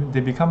challenge him, they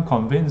become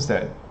convinced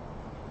that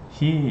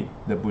he,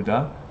 the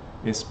Buddha,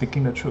 is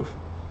speaking the truth.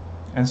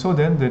 And so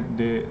then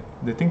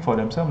they think for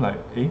themselves like,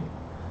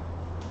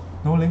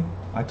 no leh,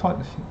 I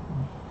thought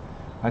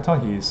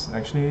he is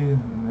actually,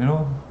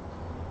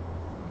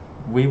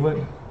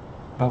 wayward.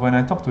 But when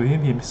I talk to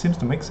him, he seems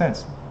to make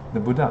sense, the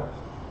Buddha.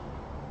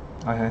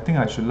 I think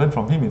I should learn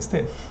from him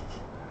instead.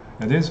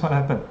 And this is what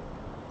happened.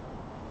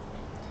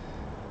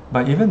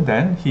 But even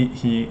then,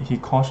 he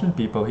cautioned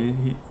people.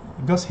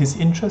 Because his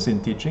interest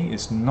in teaching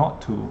is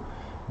not to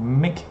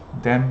make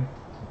them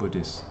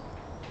Buddhists,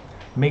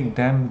 make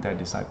them their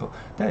disciple.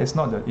 That is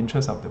not the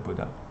interest of the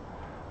Buddha.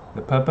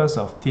 The purpose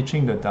of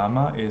teaching the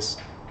Dharma is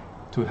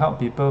to help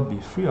people be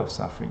free of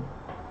suffering.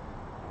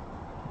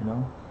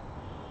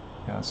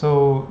 Yeah.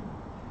 So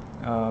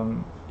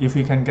if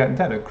we can get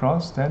that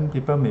across, then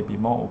people may be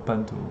more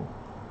open to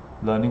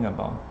learning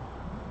about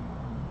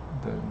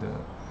the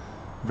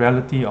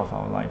reality of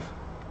our life.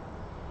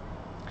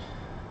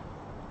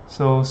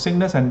 So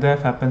sickness and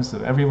death happens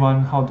to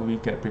everyone. How do we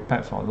get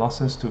prepared for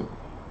losses too?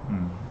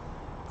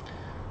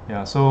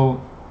 Yeah, so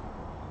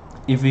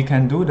if we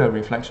can do the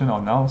reflection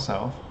on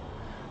ourselves,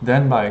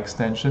 then by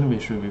extension we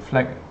should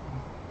reflect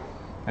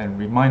and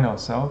remind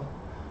ourselves.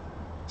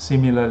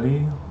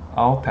 Similarly,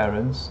 our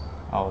parents,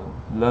 our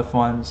loved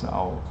ones,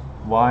 our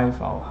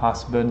wife, our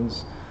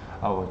husbands,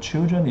 our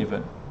children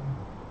even.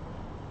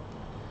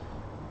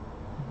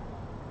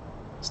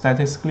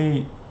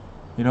 Statistically,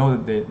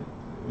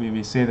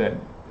 we say that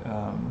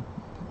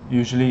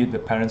usually the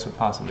parents will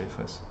pass away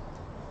first,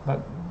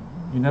 but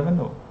you never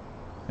know.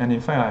 And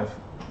in fact,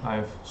 I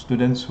have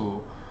students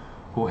who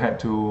had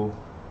to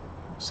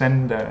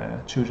send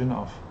their children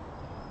off.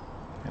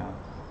 Yeah.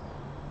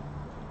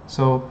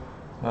 So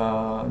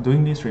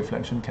doing this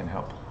reflection can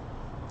help.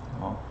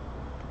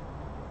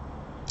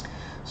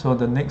 So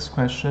the next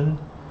question,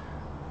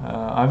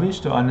 I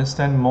wish to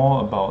understand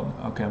more about.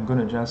 Okay, I'm going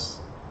to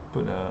just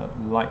put a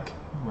like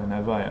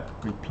whenever I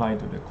reply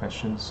to the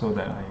question so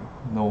that I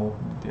know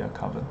they are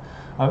covered.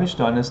 I wish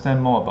to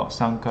understand more about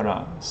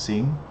Sankhara,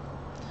 Sing.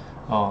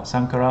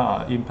 Sankhara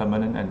are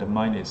impermanent and the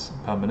mind is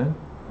permanent.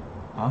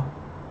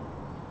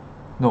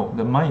 No,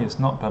 the mind is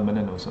not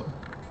permanent also.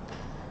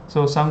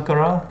 So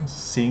Sankhara,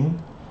 Sing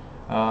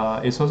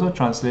is also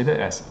translated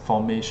as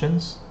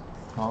formations,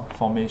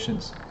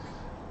 formations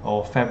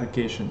or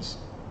fabrications.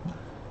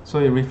 So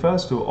it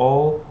refers to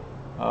all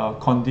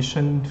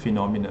conditioned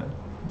phenomena,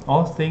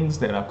 all things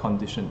that are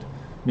conditioned,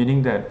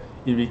 meaning that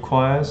it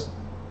requires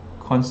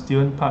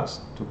constituent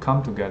parts to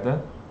come together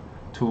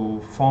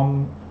to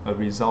form a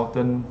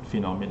resultant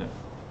phenomena.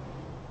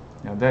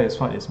 Now that is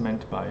what is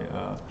meant by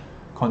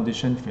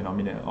conditioned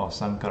phenomena or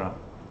sankhara.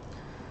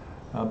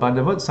 But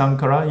the word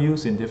sankhara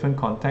used in different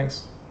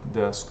contexts,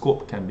 the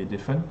scope can be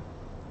different.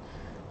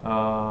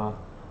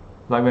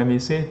 Like when we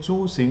say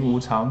诸行无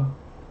常,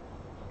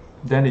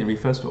 then it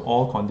refers to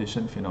all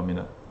conditioned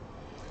phenomena.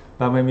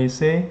 But when we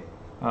say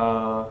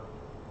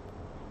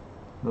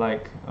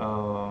like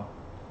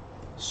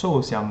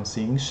受想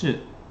行识,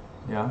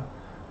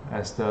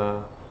 as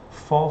the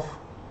fourth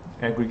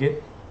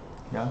aggregate,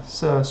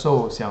 色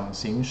受想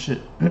行识,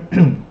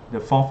 the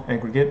fourth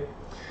aggregate,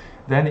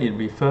 then it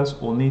refers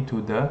only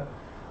to the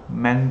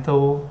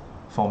mental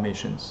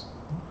formations.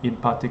 In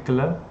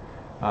particular,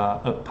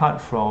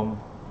 apart from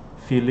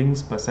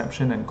feelings,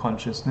 perception, and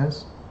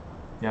consciousness.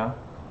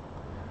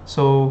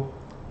 So,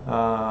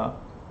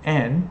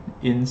 and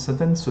in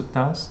certain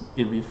suttas,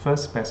 it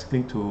refers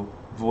specifically to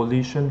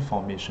volition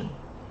formation.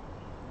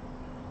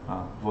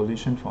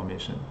 Volition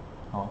formation.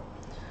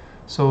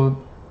 So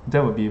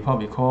that would be what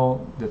we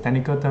call, the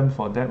technical term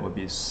for that would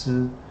be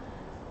思.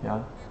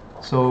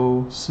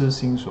 So 思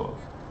心所.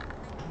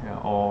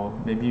 Or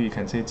maybe we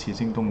can say 起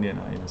心动念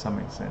in some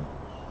extent.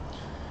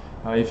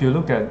 If you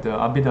look at the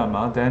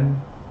Abhidharma,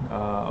 then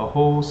a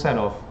whole set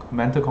of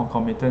mental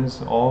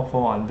concomitants all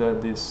fall under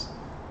this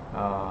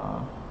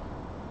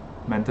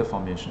mental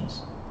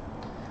formations.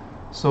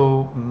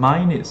 So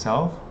mind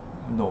itself,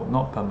 no,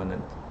 not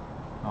permanent.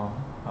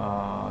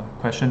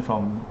 Question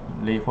from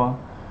Lei Hua.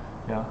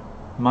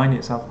 Mind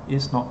itself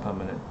is not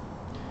permanent.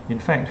 In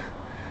fact,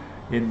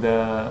 in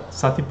the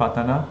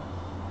Satipatthana,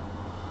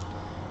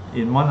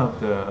 in one of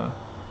the,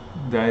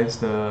 there is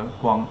the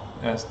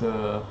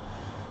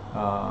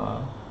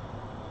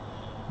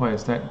what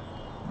is that?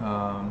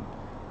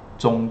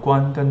 总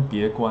观跟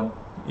别观.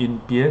 In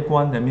别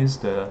观, that means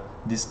the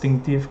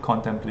distinctive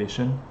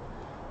contemplation.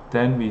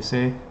 Then we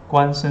say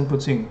观身不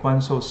净, 观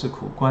受是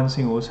苦, 观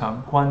心无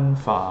常, 观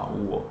法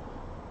无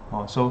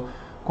我. So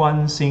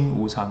观心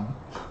无常.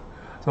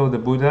 So the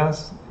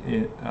Buddha's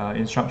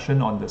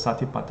instruction on the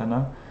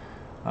Satipatthana,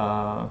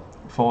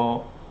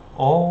 for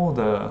all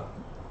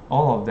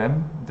of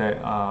them, there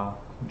are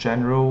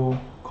general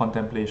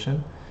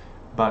contemplation,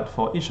 but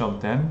for each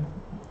of them,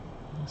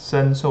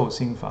 身受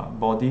心法,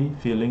 body,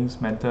 feelings,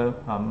 mental,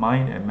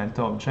 mind and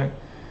mental object,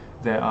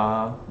 there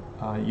are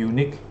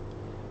unique,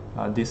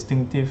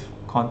 distinctive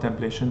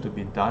contemplation to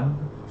be done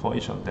for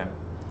each of them.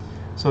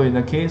 So in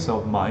the case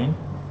of mind,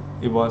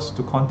 it was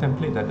to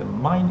contemplate that the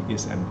mind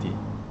is empty.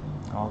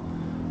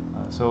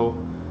 So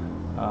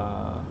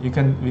we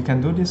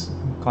can do this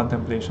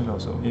contemplation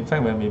also. In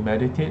fact, when we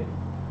meditate,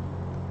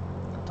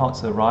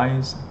 thoughts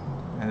arise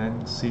and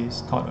then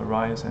cease, thought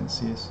arise and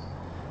cease.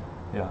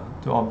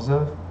 To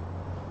observe.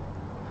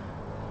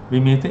 We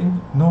may think,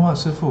 no,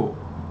 Shifu,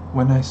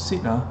 when I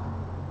sit,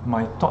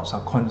 my thoughts are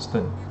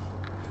constant.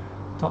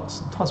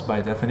 Thoughts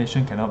by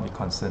definition cannot be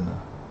constant.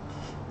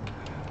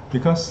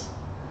 Because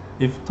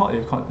if thought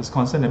is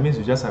constant, that means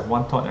you just have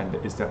one thought and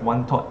it's that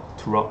one thought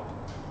throughout.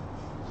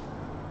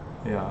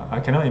 Yeah, I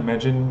cannot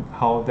imagine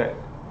how that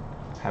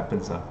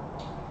happens.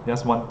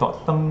 Just one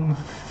thought. Dang.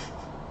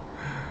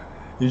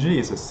 Usually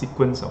it's a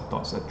sequence of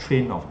thoughts, a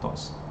train of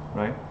thoughts,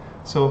 right?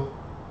 So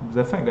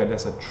the fact that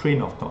there's a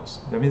train of thoughts,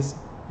 that means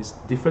it's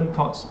different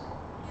thoughts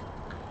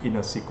in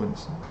a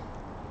sequence.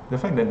 The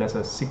fact that there's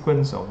a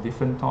sequence of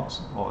different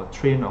thoughts or a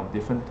train of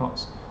different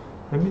thoughts,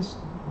 that means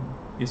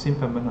it's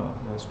impermanent,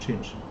 there's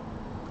change.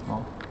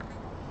 No?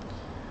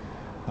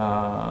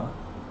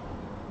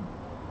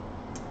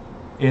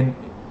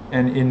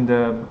 In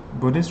the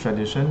Buddhist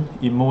tradition,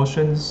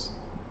 emotions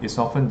is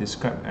often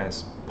described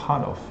as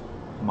part of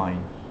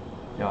mind.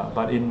 Yeah,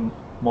 but in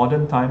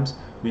modern times,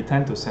 we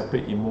tend to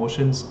separate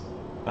emotions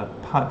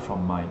apart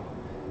from mind,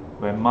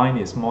 where mind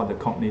is more the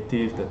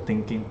cognitive, the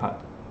thinking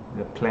part,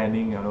 the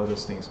planning and all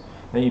those things.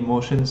 Then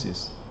emotions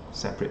is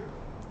separate.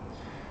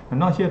 I'm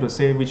not here to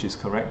say which is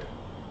correct,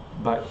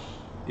 but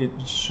it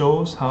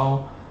shows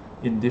how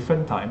in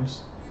different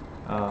times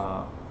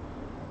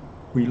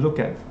we look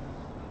at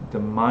the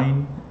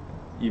mind,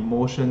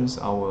 emotions,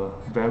 our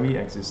very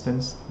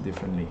existence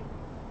differently.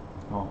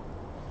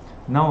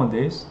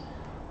 Nowadays,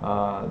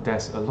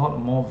 there's a lot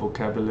more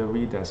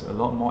vocabulary, there's a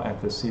lot more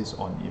emphasis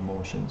on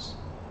emotions.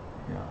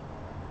 Yeah.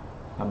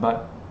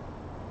 But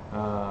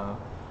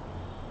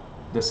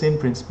the same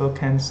principle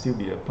can still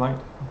be applied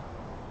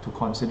to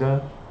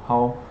consider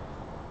how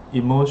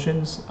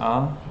emotions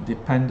are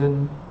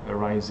dependent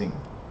arising.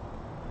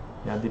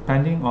 Yeah,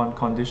 depending on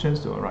conditions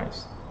to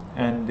arise.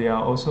 And they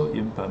are also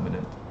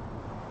impermanent.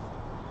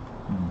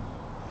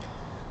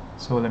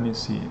 So let me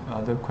see,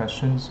 other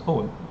questions?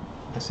 Oh,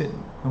 that's it,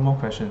 no more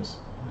questions.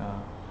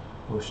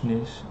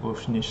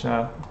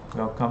 Ushnisha,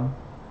 welcome.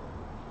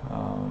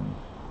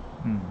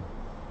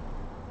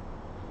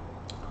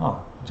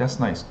 Just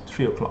nice,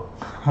 3 o'clock.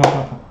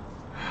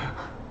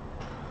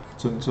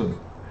 Zun.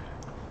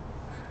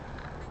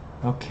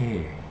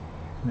 Okay,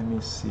 let me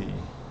see.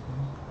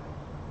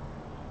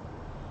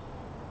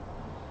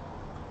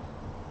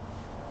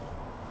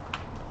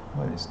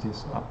 What is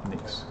this up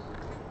next?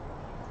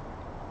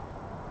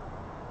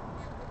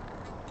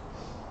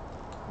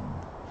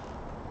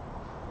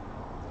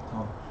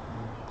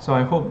 So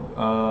I hope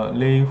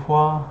Lei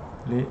Hua,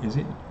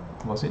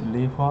 was it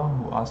Lei Hua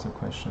who asked the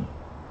question?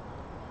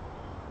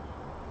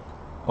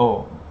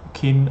 Oh,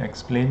 Kim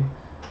explained.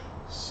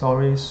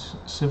 Sorry,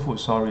 Shifu,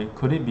 sorry.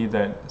 Could it be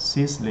that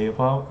Sis Lei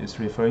Hua is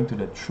referring to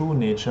the true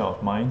nature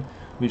of mind,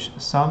 which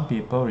some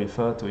people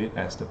refer to it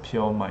as the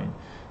pure mind,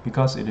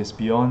 because it is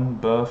beyond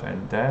birth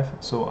and death,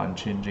 so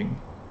unchanging?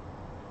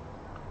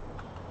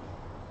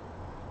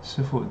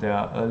 Shifu, there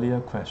are earlier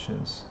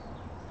questions.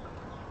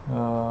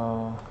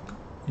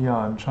 Yeah,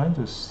 I'm trying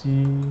to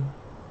see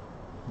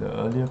the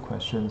earlier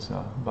questions,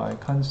 but I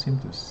can't seem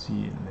to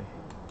see it.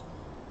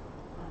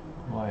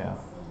 Why?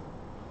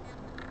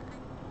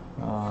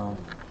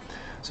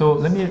 So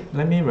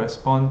let me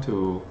respond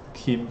to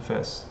Kim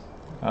first.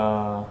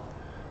 The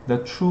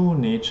true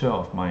nature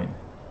of mind.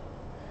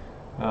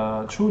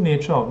 True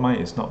nature of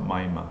mind is not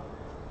mind,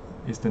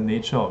 it's the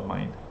nature of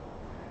mind.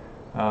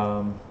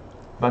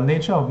 But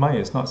nature of mind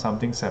is not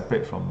something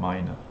separate from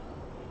mind.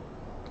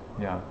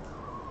 Yeah.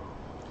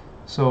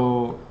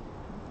 So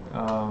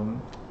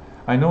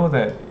I know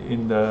that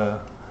in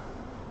the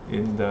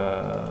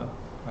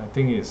I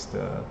think it's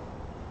the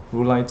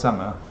Rulai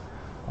Zhang,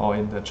 or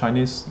in the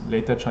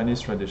later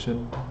Chinese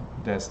tradition,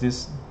 there's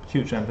this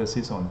huge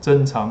emphasis on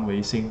真常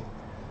唯心.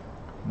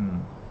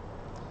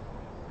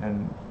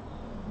 And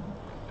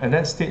at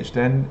that stage,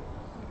 then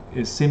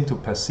it seemed to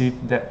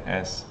perceive that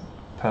as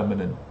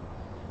permanent.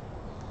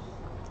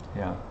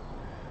 Yeah.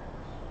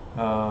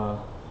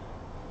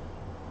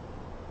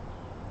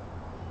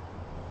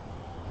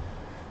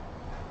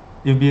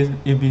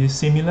 It'd be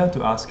similar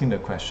to asking the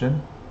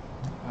question,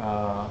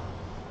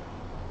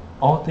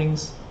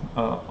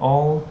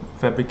 all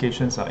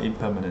fabrications are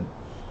impermanent.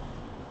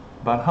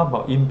 But how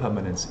about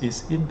impermanence?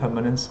 Is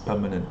impermanence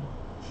permanent?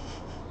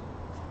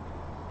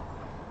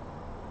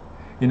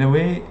 In a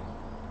way,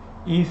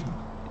 if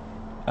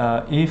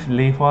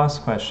Lei Hua's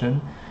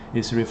question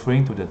is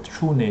referring to the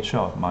true nature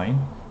of mind,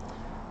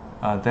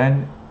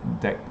 then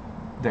that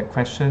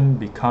question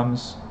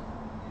becomes,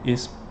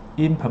 is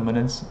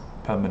impermanence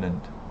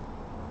permanent?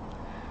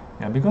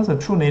 Yeah, because the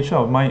true nature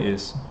of mind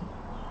is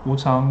无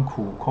常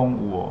苦空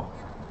无我.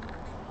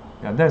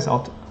 Yeah, that's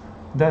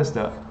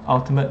the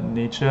ultimate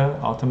nature,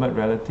 ultimate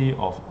reality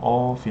of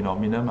all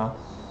phenomena.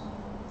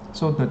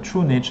 So the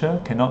true nature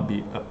cannot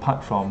be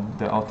apart from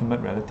the ultimate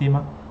reality.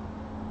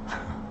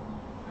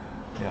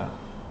 Yeah.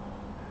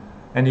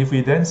 And if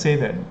we then say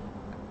that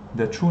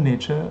the true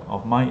nature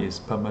of mind is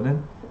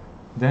permanent,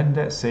 then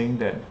that's saying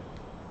that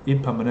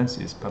impermanence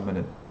is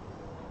permanent.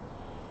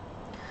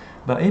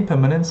 But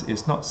impermanence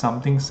is not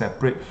something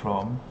separate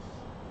from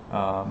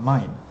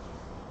mind.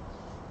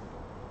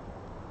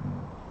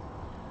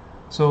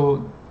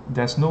 So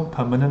there's no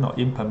permanent or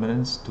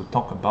impermanence to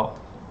talk about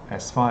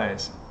as far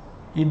as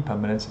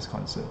impermanence is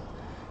concerned.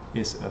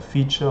 It's a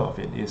feature of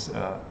it, it's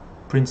a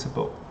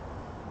principle.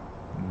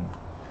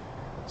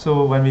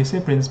 So when we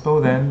say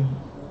principle, then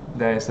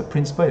there is the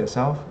principle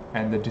itself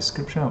and the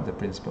description of the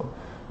principle.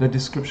 The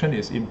description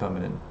is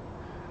impermanent.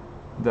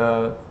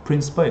 The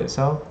principle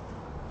itself,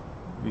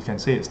 we can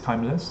say it's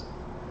timeless.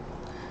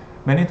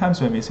 Many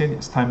times when we say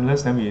it's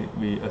timeless, then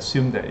we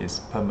assume that it's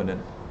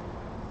permanent.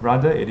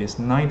 Rather, it is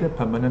neither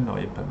permanent nor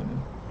impermanent.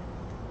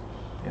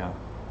 Yeah.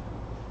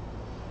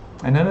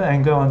 Another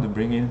angle I want to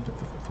bring in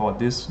for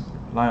this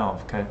line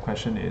of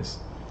question is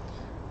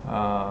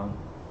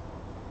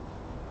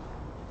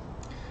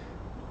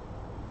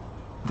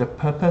the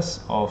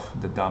purpose of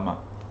the Dharma.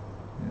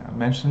 I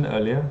mentioned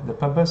earlier, the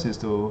purpose is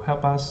to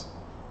help us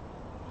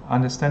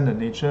understand the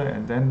nature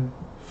and then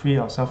free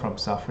ourselves from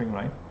suffering,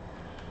 right?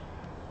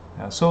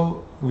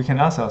 So we can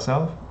ask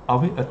ourselves, are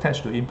we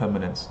attached to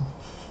impermanence?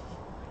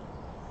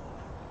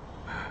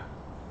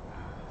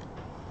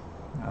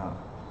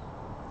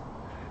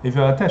 If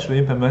you are attached to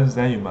impermanence,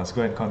 then you must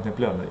go and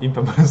contemplate on the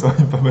impermanence of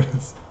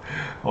impermanence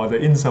or the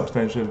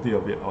insubstantiality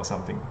of it or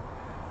something.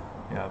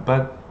 Yeah,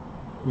 but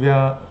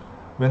we're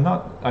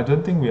not, I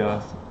don't think we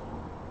are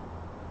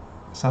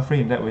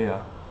suffering in that way.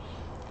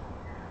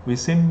 We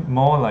seem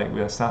more like we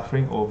are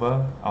suffering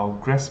over our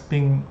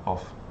grasping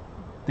of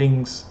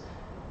things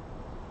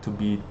to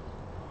be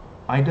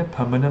either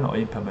permanent or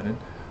impermanent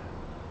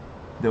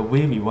the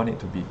way we want it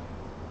to be.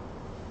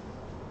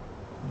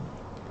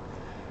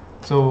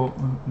 So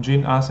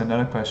Jean asked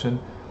another question,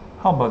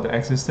 how about the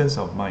existence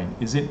of mind?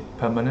 Is it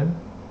permanent?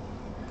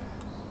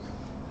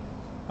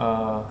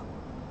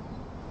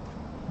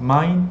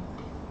 Mind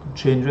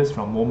changes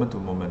from moment to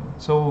moment.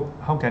 So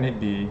how can it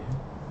be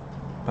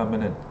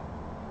permanent?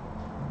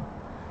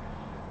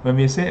 When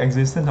we say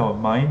existence of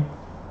mind,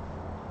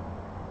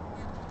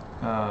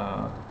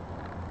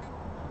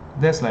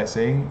 that's like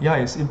saying, yeah,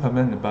 it's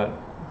impermanent, but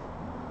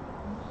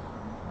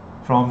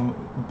from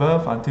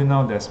birth until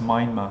now there's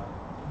mind,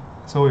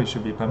 so it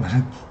should be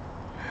permanent.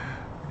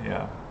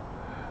 Yeah.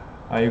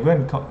 You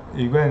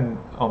go and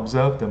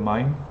observe the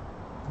mind,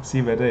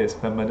 see whether it's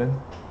permanent.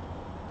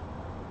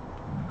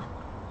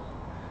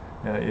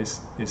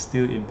 It's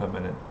still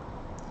impermanent.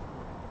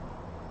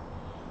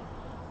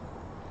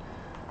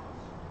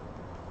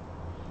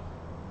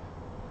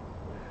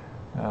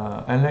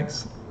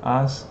 Alex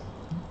asks,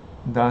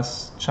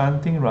 does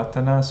chanting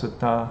Ratana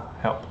Sutta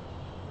help?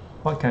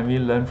 What can we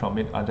learn from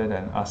it other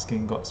than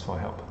asking gods for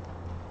help?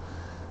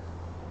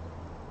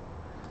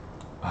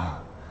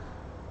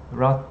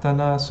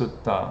 Ratana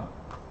Sutta.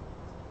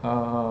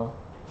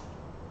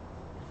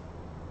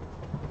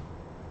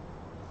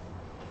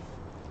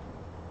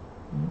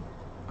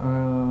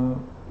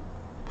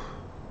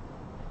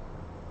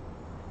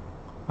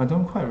 I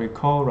don't quite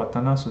recall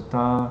Ratana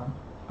Sutta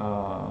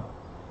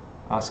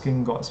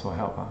asking gods for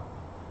help.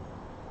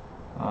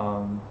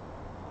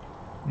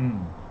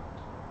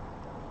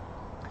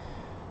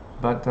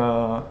 But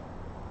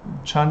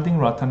chanting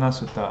Ratana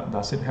Sutta,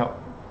 does it help?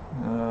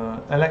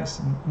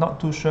 Alex, not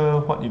too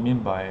sure what you mean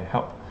by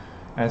help.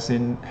 As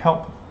in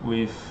help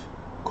with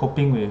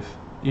coping with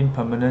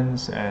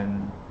impermanence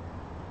and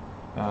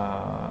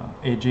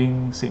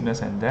aging,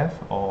 sickness and death,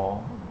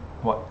 or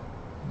what?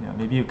 Yeah,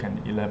 maybe you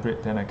can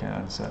elaborate, then I can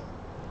answer.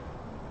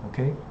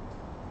 Okay?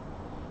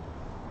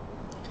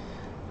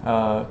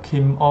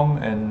 Kim Ong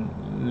and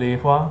Lei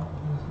Hua,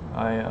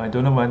 I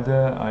don't know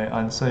whether I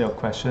answered your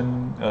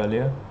question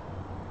earlier.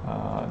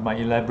 My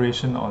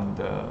elaboration on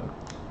the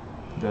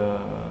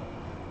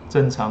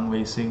正常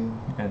唯心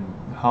and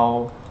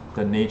how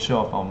the nature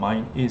of our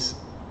mind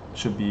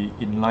should be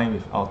in line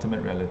with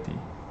ultimate reality.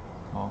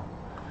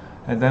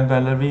 And then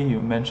Valerie,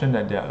 you mentioned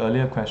that there are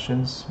earlier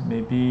questions.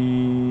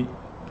 Maybe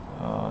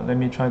let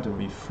me try to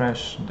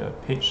refresh the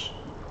page.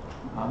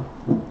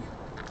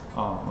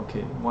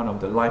 Okay, one of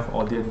the live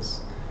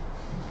audience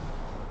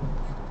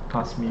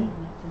asked me.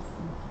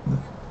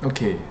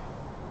 Okay.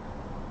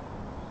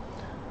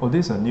 Oh,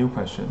 this is a new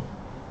question.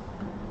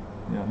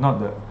 Yeah, not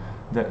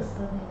that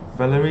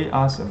Valerie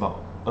asked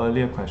about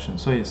earlier question,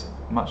 so it's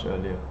much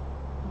earlier.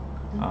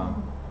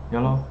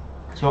 Yeah lor.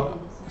 So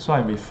I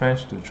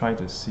refreshed to try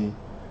to see.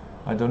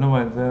 I don't know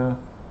whether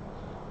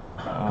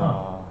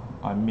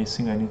I'm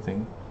missing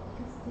anything.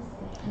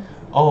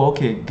 Oh,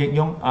 okay. Gek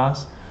Yong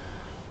asked,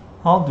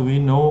 how do we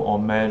know or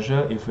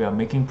measure if we are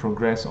making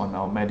progress on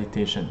our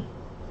meditation?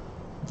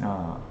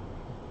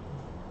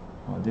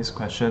 This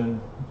question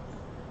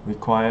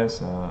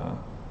requires a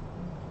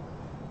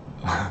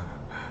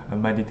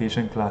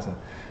meditation class.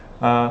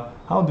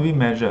 How do we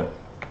measure?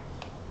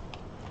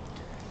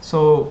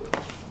 So,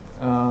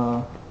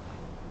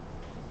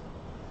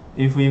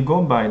 if we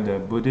go by the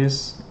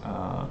Buddhist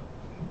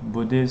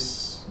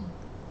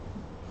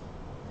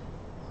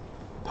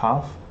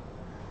path,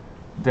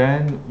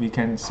 then we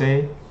can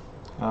say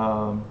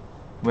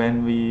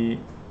when we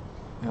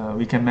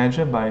can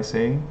measure by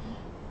saying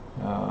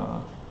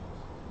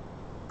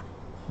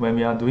when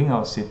we are doing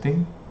our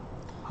sitting,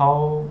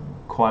 how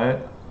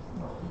quiet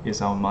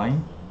is our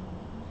mind?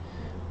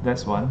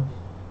 That's one.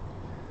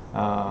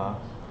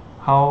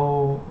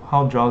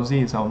 How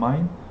drowsy is our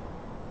mind?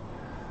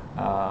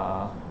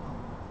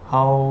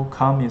 how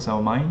calm is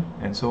our mind,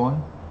 and so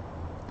on.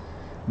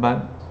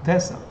 But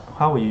that's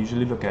how we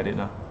usually look at it.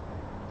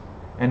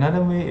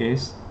 Another way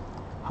is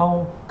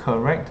how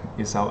correct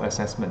is our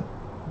assessment.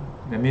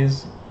 That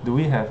means, do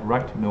we have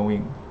right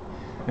knowing?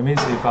 That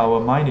means if our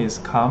mind is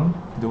calm,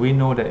 do we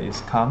know that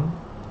it's calm?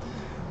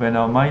 When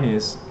our mind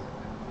is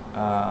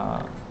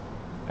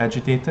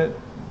agitated,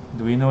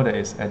 do we know that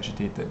it's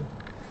agitated?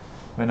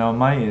 When our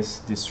mind is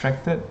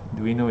distracted,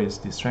 do we know it's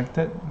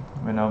distracted?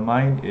 When our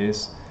mind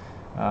is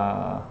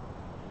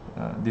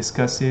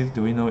discursive,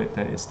 do we know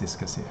that it's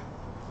discursive?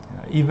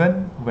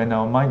 Even when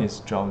our mind is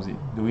drowsy,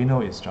 do we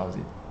know it's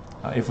drowsy?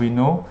 If we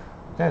know,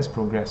 that is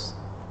progress.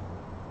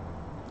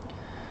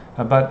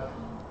 But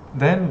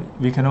then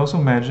we can also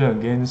measure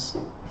against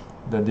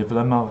the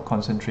development of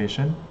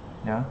concentration.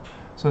 Yeah.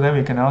 So then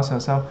we can ask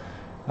ourselves,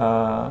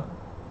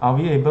 are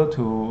we able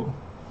to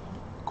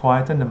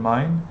quieten the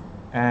mind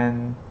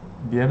and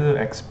be able to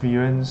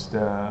experience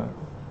the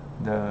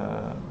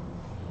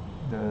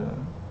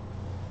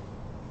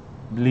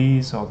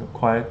bliss or the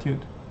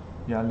quietude,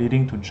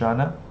 leading to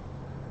jhana?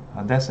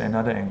 That's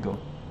another angle.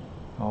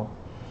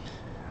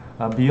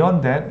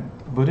 Beyond that,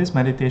 Buddhist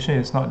meditation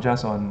is not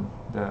just on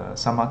the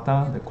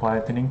samatha, the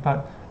quietening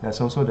part.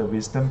 There's also the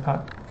wisdom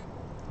part.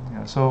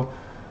 So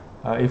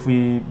if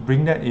we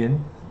bring that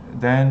in,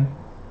 then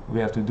we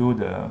have to do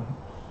the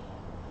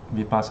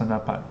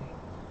vipassana part,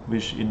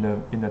 which in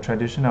the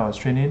tradition I was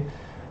trained in,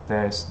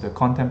 there's the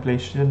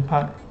contemplation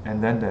part,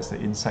 and then there's the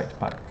insight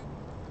part,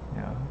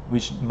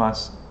 which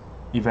must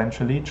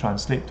eventually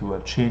translate to a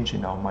change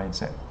in our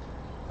mindset.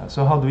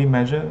 So how do we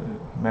measure?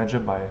 Measure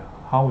by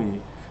how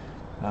we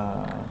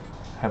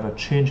have a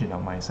change in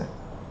our mindset.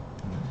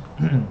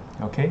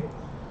 Okay?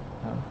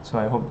 So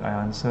I hope I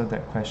answered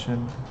that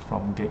question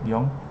from Gek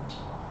Yong.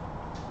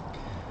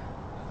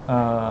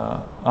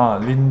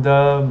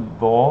 Linda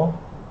Bo,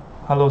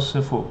 hello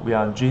Shifu, we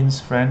are Jean's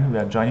friend, we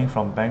are joining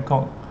from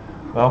Bangkok.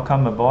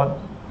 Welcome aboard.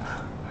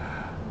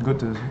 Good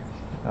to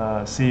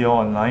see you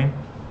online.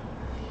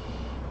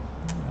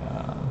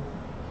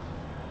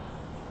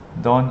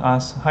 Don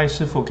asks, hi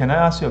Shifu, can I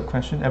ask you a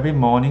question? Every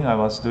morning I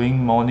was doing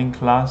morning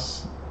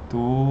class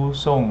读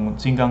诵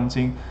金刚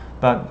经,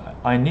 but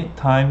I need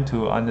time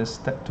to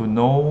understand, to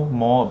know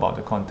more about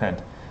the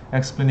content,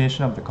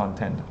 explanation of the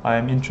content. I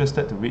am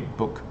interested to read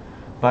book,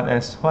 but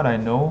as what I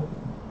know,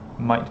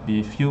 might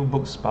be few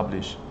books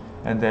published,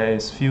 and there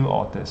is few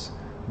authors.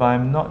 But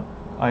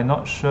I'm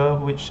not sure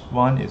which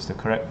one is the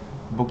correct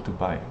book to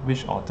buy,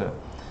 which author.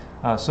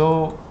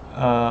 So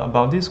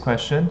about this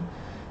question,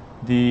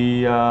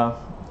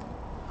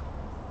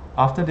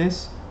 after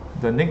this,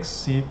 the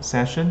next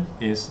session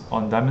is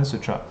on Diamond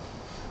Sutra.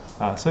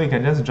 So you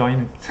can just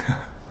join.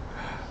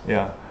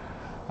 Yeah.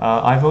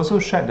 I've also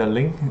shared the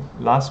link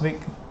last week,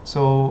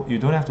 so you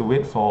don't have to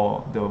wait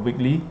for the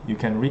weekly. You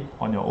can read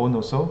on your own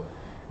also,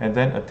 and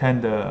then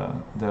attend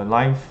the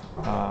live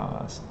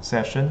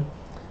session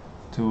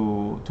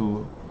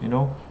to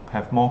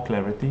have more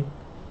clarity.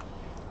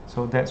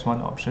 So that's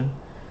one option.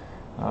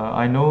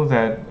 I know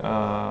that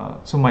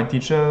so my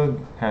teacher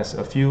has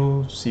a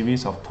few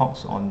series of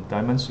talks on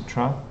Diamond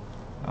Sutra,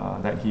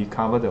 that he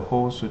covered the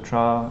whole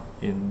sutra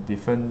in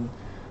different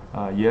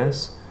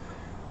years.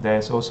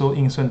 There's also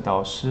Ying Sun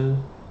Dao Shi,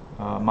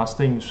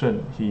 Master Ying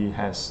Sun. He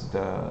has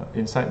the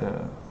inside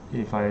the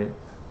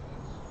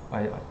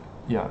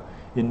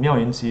in Miao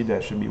Yin Xi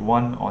there should be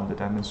one on the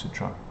Diamond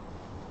Sutra.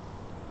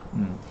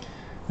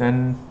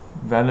 Then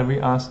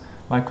Valerie asks,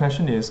 my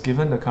question is,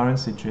 given the current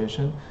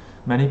situation,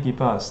 many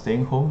people are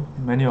staying home.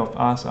 Many of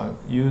us are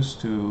used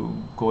to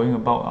going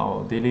about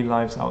our daily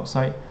lives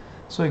outside,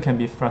 so it can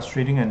be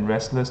frustrating and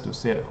restless to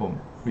stay at home,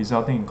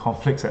 resulting in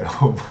conflicts at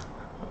home.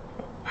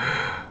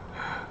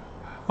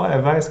 What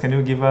advice can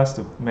you give us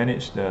to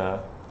manage the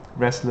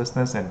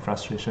restlessness and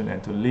frustration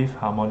and to live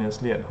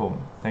harmoniously at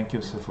home? Thank you,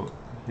 Shifu.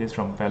 This is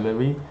from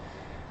Valerie.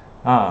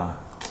 I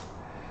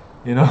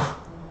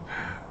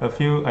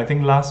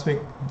think last week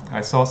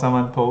I saw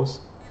someone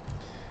post,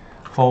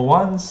 for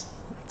once,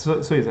 so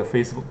it's a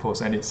Facebook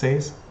post, and it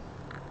says,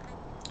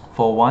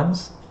 for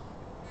once,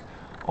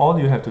 all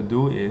you have to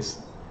do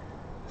is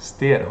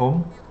stay at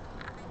home,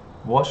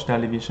 watch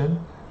television,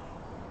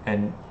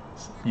 and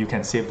you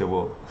can save the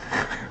world.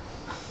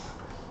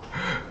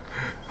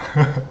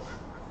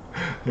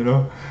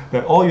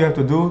 That all you have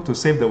to do to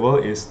save the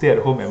world is stay at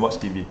home and watch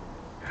TV.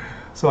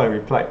 So I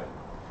replied,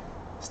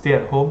 stay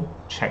at home,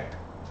 checked.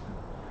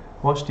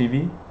 Watch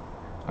TV,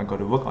 I got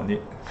to work on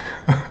it.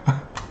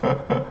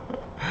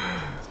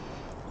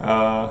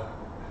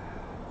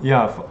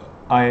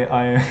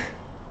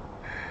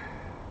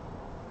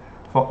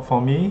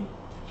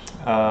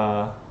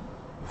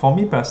 For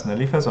me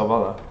personally, first of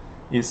all,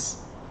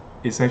 it's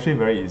actually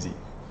very easy,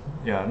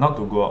 not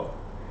to go out,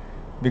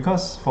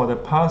 because for the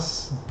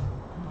past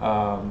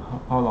how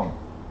long?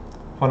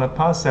 For the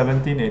past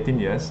 17-18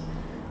 years,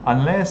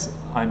 unless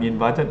I'm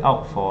invited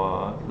out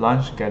for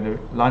lunch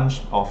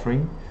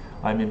offering,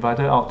 I'm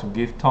invited out to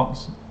give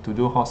talks, to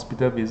do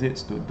hospital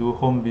visits, to do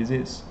home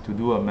visits, to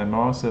do a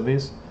memorial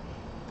service.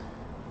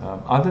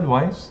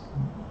 Otherwise,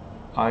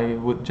 I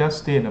would just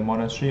stay in a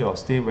monastery or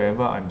stay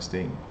wherever I'm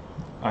staying.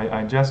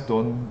 I just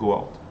don't go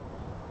out.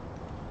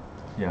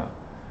 Yeah.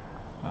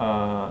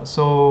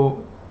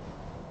 So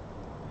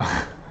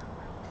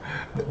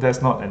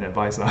that's not an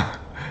advice.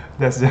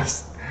 That's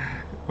just,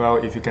 well,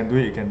 if you can do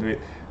it, you can do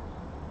it.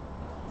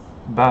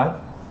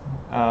 But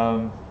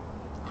I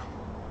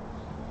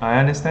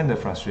understand the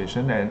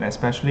frustration, and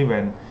especially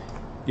when,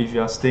 if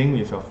you are staying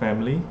with your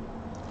family,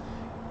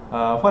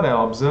 what I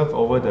observed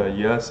over the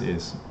years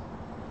is,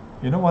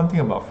 one thing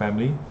about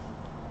family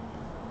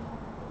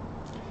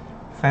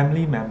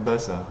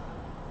members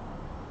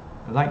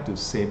like to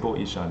sabo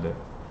each other.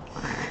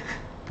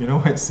 You know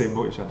what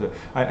sabo each other?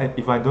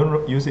 If I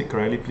don't use it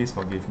correctly, please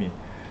forgive me.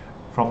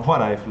 From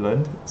what I've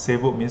learned,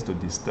 sabo means to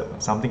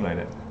disturb, something like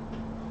that.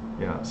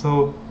 Yeah,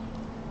 so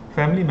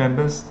family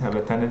members have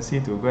a tendency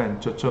to go and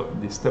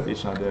disturb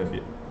each other a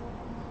bit.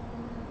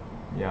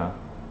 Yeah.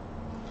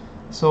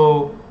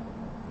 So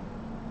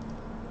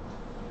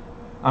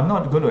I'm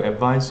not going to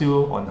advise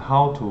you on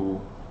how to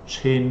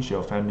change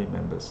your family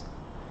members,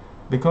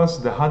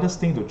 because the hardest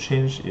thing to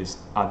change is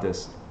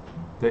others.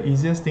 The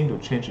easiest thing to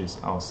change is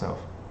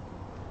ourselves.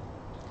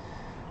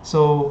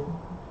 So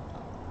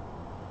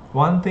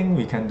one thing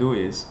we can do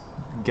is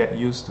get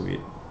used to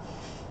it.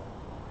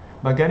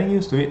 But getting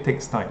used to it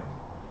takes time.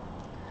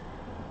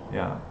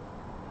 Yeah.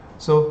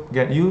 So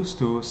get used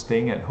to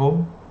staying at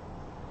home.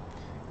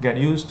 Get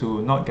used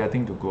to not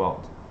getting to go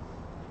out.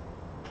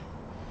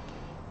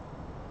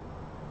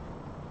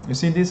 You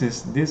see, this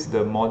is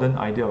the modern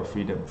idea of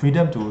freedom.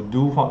 Freedom to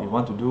do what we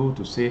want to do,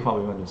 to say what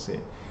we want to say.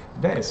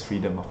 That is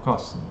freedom, of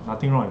course.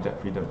 Nothing wrong with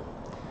that freedom.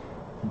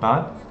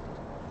 But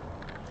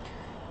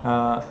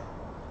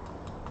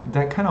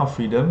that kind of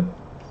freedom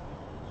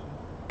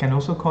can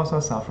also cause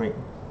us suffering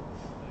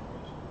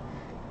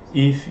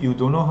if you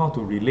don't know how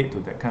to relate to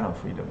that kind of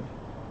freedom.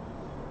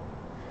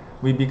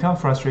 We become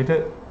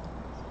frustrated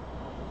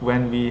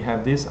when we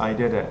have this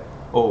idea that,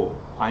 oh,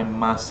 I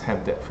must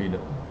have that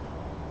freedom.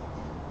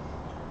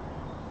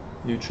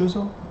 You choose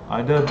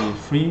either be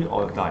free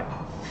or die,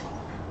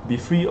 be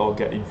free or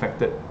get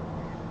infected,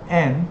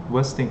 and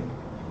worst thing,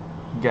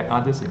 get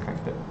others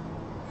infected.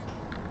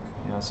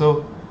 Yeah,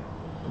 so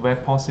where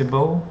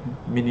possible,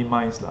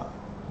 minimize.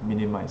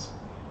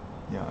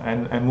 Yeah,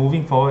 and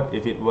moving forward,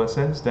 if it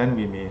worsens, then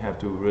we may have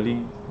to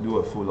really do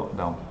a full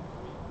lockdown.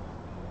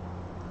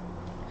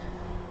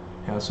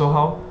 Yeah, so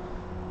how?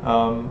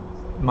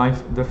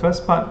 The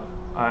first part,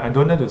 I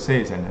don't have to say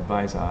it's an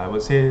advice. I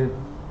would say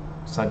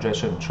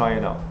suggestion, try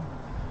it out.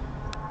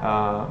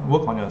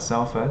 Work on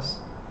yourself first.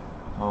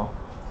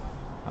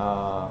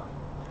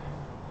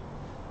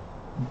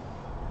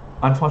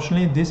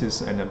 Unfortunately, this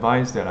is an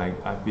advice that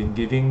I've been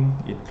giving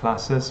in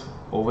classes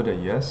over the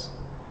years,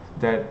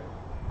 that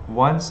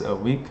once a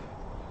week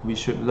we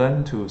should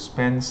learn to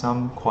spend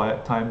some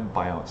quiet time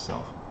by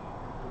ourselves.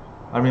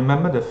 I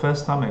remember the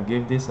first time I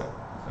gave this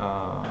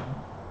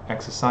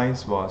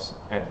exercise was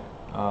at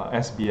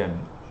SBM,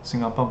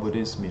 Singapore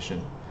Buddhist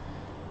Mission.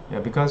 Yeah,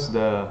 because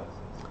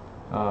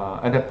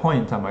at that point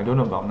in time, I don't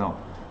know about now,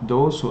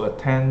 those who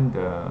attend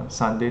the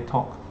Sunday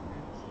talk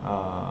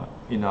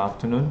in the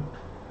afternoon,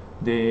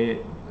 they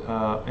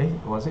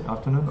was it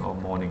afternoon or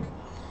morning?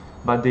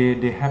 But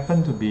they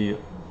happen to be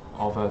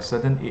of a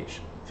certain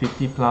age,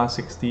 50 plus,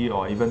 60,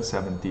 or even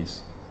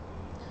 70s.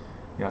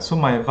 Yeah, so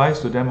my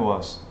advice to them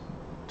was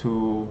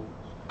to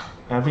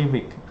every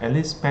week at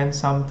least spend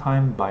some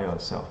time by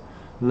yourself.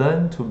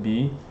 Learn to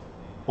be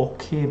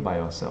okay by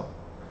yourself.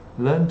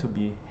 Learn to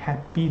be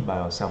happy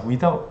by yourself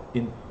without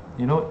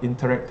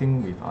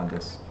interacting with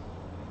others.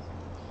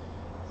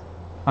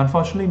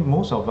 Unfortunately,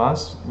 most of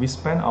us, we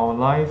spend our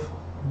life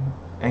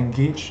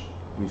engaged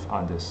with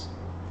others,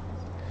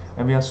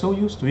 and we are so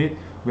used to it,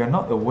 we are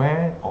not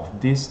aware of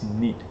this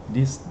need,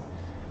 this,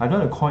 I don't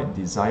want to call it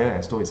desire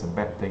as though it's a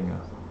bad thing.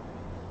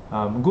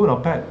 Good or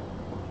bad,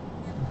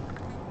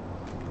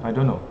 I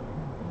don't know,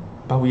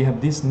 but we have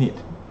this need,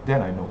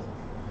 that I know.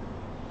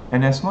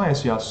 And as long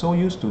as you are so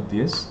used to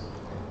this,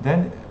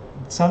 then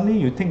suddenly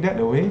you take that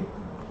away,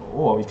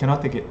 oh, we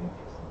cannot take it.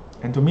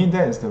 And to me,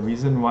 that is the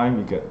reason why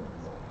we get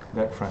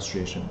that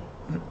frustration.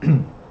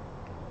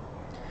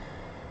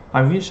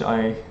 I wish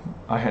I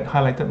had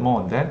highlighted more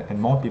on that and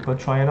more people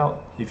try it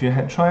out. If you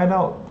had tried it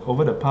out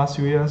over the past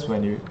few years,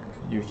 when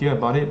you hear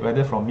about it,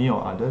 whether from me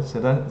or others,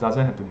 it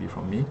doesn't have to be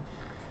from me,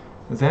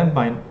 then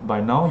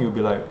by now you'll be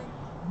like,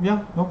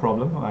 yeah, no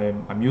problem,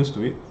 I'm used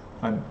to it.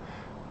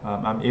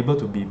 I'm able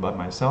to be by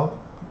myself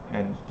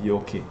and be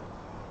okay.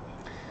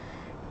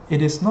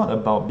 It is not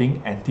about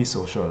being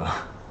antisocial.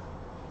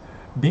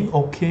 Being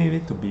okay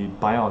with to be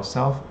by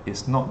ourselves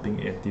is not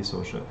being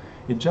antisocial.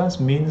 It just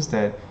means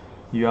that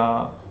you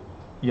are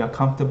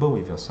comfortable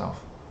with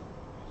yourself.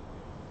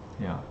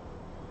 Yeah.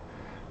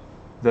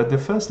 The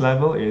first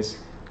level is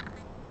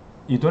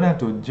you don't have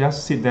to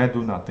just sit there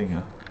do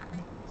nothing.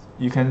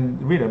 You can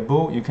read a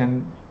book. You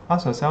can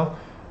ask yourself,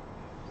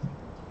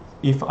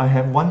 if I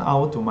have 1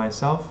 hour to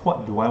myself,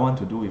 what do I want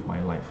to do with my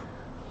life?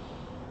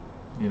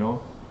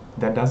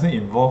 That doesn't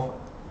involve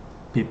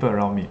people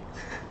around me.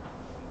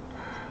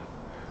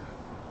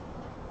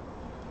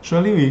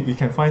 Surely we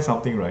can find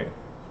something, right?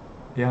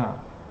 Yeah.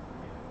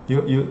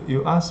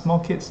 You ask small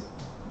kids.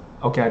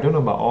 Okay, I don't know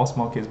about all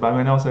small kids, but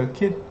when I was a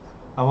kid,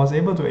 I was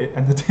able to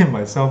entertain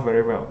myself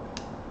very well.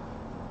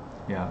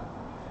 Yeah.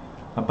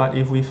 But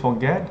if we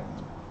forget,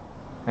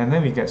 and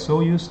then we get so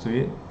used to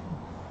it,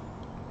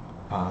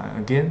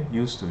 again,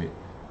 used to it.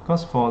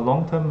 Because for a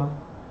long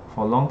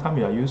time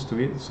you are used to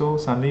it, so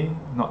suddenly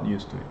not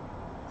used to it.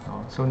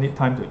 So need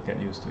time to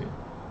get used to it.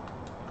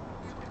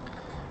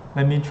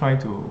 Let me try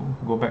to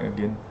go back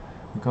again,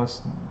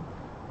 because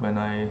when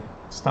I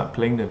start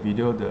playing the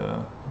video,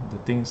 the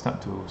things start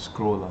to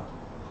scroll.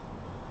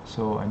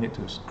 So I need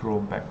to scroll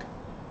back.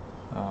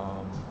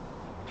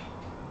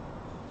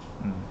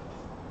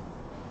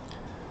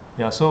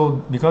 Yeah,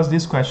 so because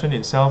this question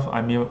itself,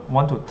 I may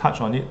want to touch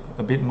on it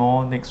a bit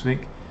more next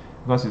week,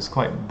 because it's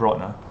quite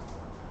broad.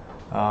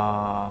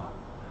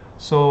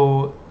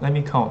 So let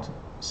me count.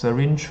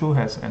 Serene Chu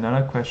has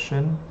another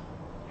question.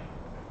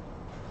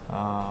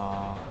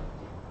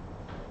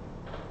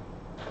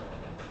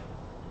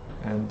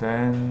 And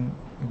then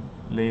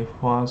Lei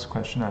Hua's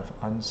question I've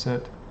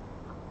answered.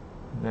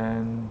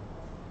 Then,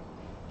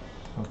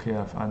 okay,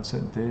 I've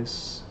answered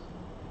this.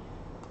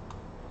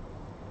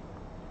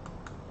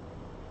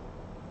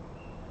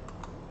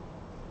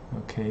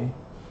 Okay.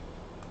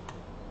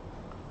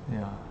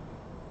 Yeah.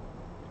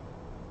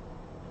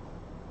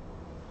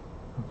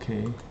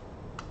 Okay.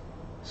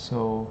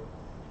 So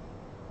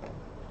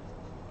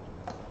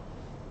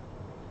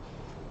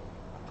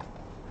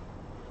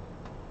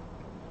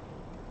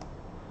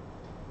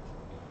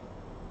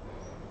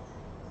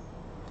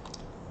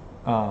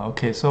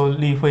okay, so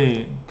Li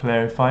Hui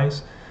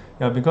clarifies,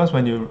 yeah, because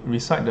when you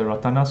recite the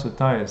Ratana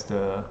Sutta as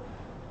the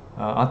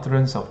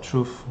utterance of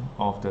truth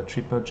of the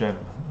triple gem,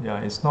 yeah,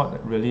 it's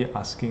not really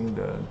asking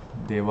the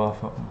Deva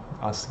for,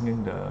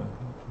 asking the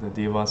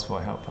Devas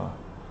for help.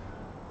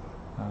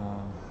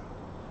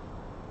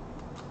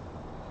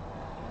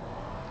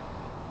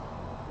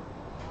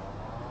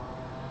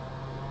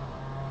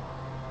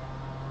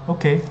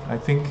 Okay, I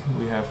think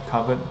we have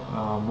covered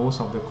most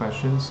of the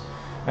questions,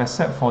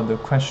 except for the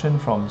question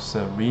from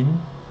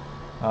Serene,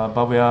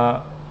 but we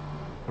are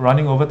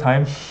running over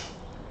time.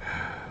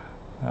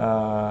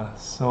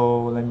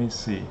 So let me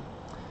see.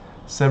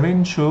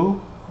 Serene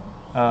Chu,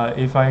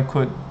 if I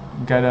could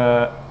get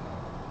a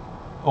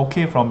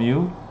okay from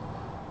you,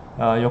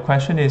 your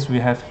question is, we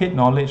have hid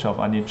knowledge of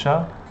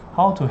anicca,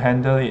 how to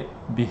handle it,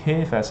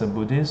 behave as a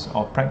Buddhist,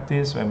 or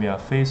practice when we are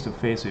face to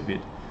face with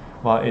it,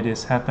 while it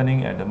is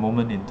happening at the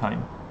moment in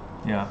time.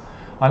 Yeah,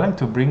 I'd like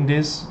to bring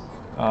this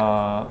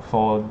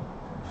for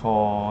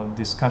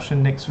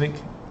discussion next week.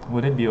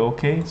 Would it be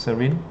okay,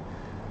 Serene?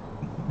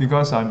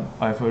 Because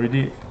I've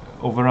already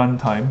overrun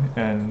time,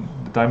 and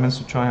the Diamond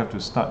Sutra have to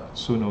start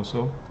soon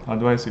also.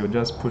 Otherwise, it will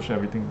just push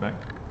everything back.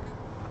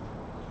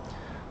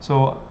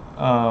 So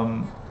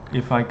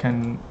if I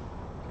can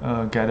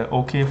get an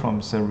okay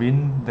from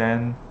Serene,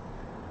 then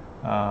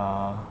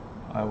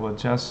I will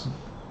just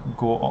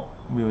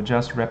we will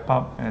just wrap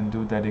up and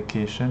do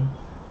dedication.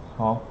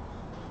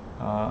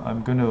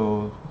 I'm going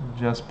to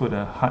just put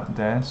a heart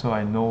there, so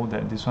I know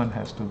that this one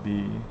has to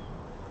be,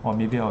 or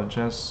maybe I'll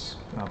just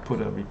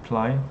put a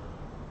reply.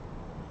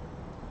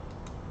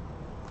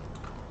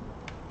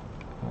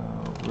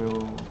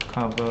 We'll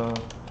cover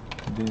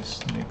this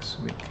next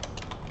week.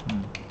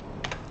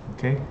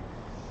 Okay.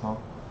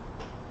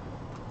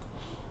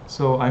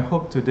 So I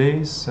hope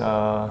today's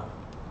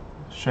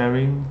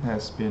sharing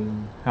has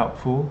been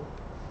helpful.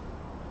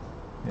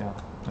 Yeah.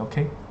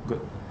 Okay.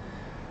 Good.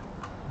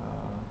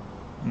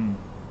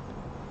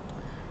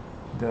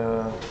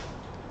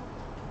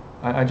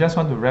 I just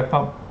want to wrap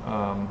up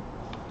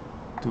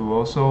to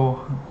also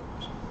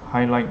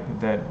highlight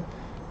that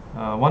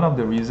one of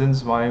the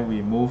reasons why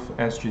we move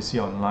SGC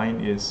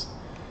online is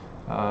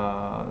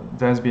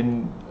there's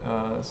been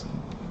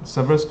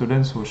several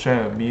students who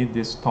share with me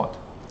this thought,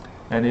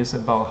 and it's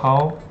about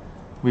how,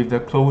 with the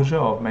closure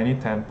of many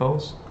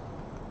temples,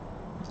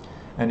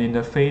 and in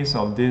the face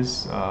of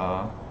this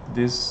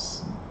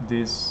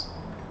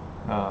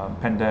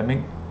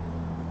pandemic,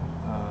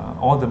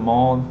 all the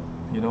more,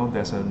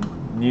 there's a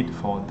need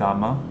for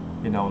Dharma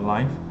in our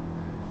life.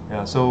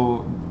 Yeah,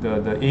 so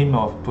the aim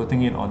of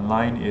putting it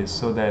online is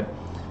so that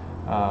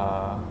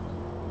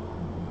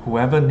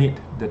whoever need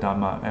the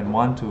Dharma and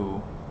want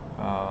to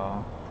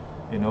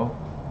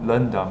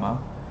learn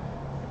Dharma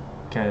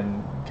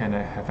can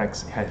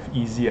have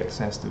easy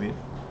access to it.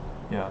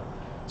 Yeah.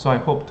 So I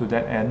hope to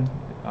that end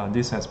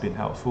this has been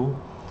helpful.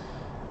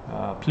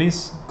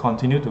 Please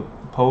continue to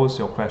pose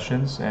your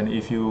questions, and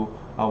if you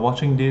are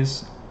watching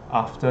this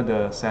after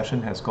the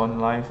session has gone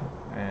live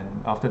and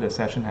after the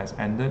session has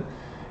ended,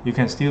 you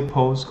can still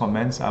post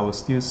comments. I will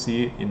still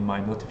see it in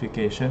my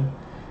notification,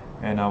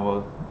 and I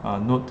will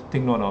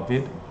take note of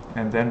it,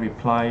 and then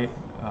reply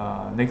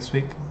next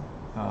week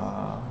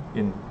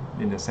in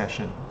the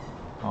session.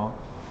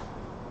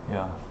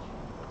 Yeah.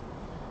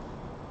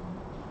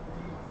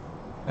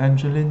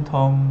 Angeline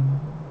Tong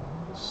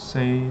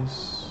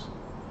says,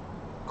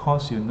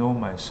 "Cause you know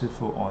my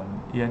Shifu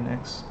on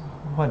ENX."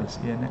 What is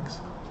ENX?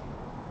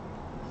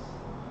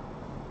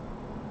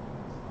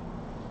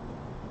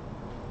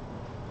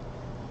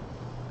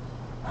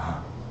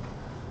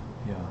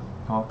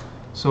 好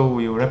 ，so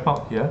we will wrap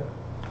up here.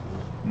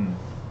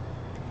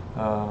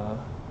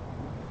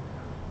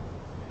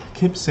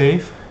 Keep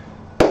safe.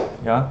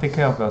 Yeah, take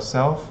care of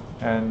yourself,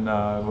 and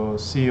we'll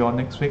see you all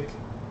next week.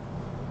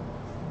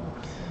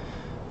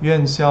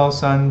 愿消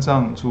三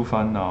障诸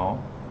烦恼，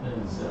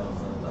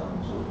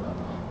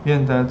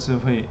愿得智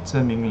慧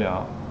真明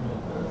了，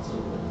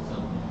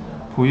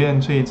普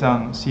愿罪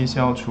障悉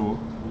消除，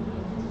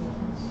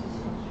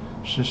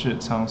世世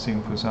常行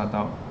菩萨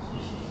道。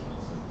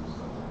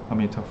阿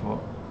弥陀佛，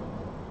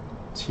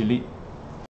起立。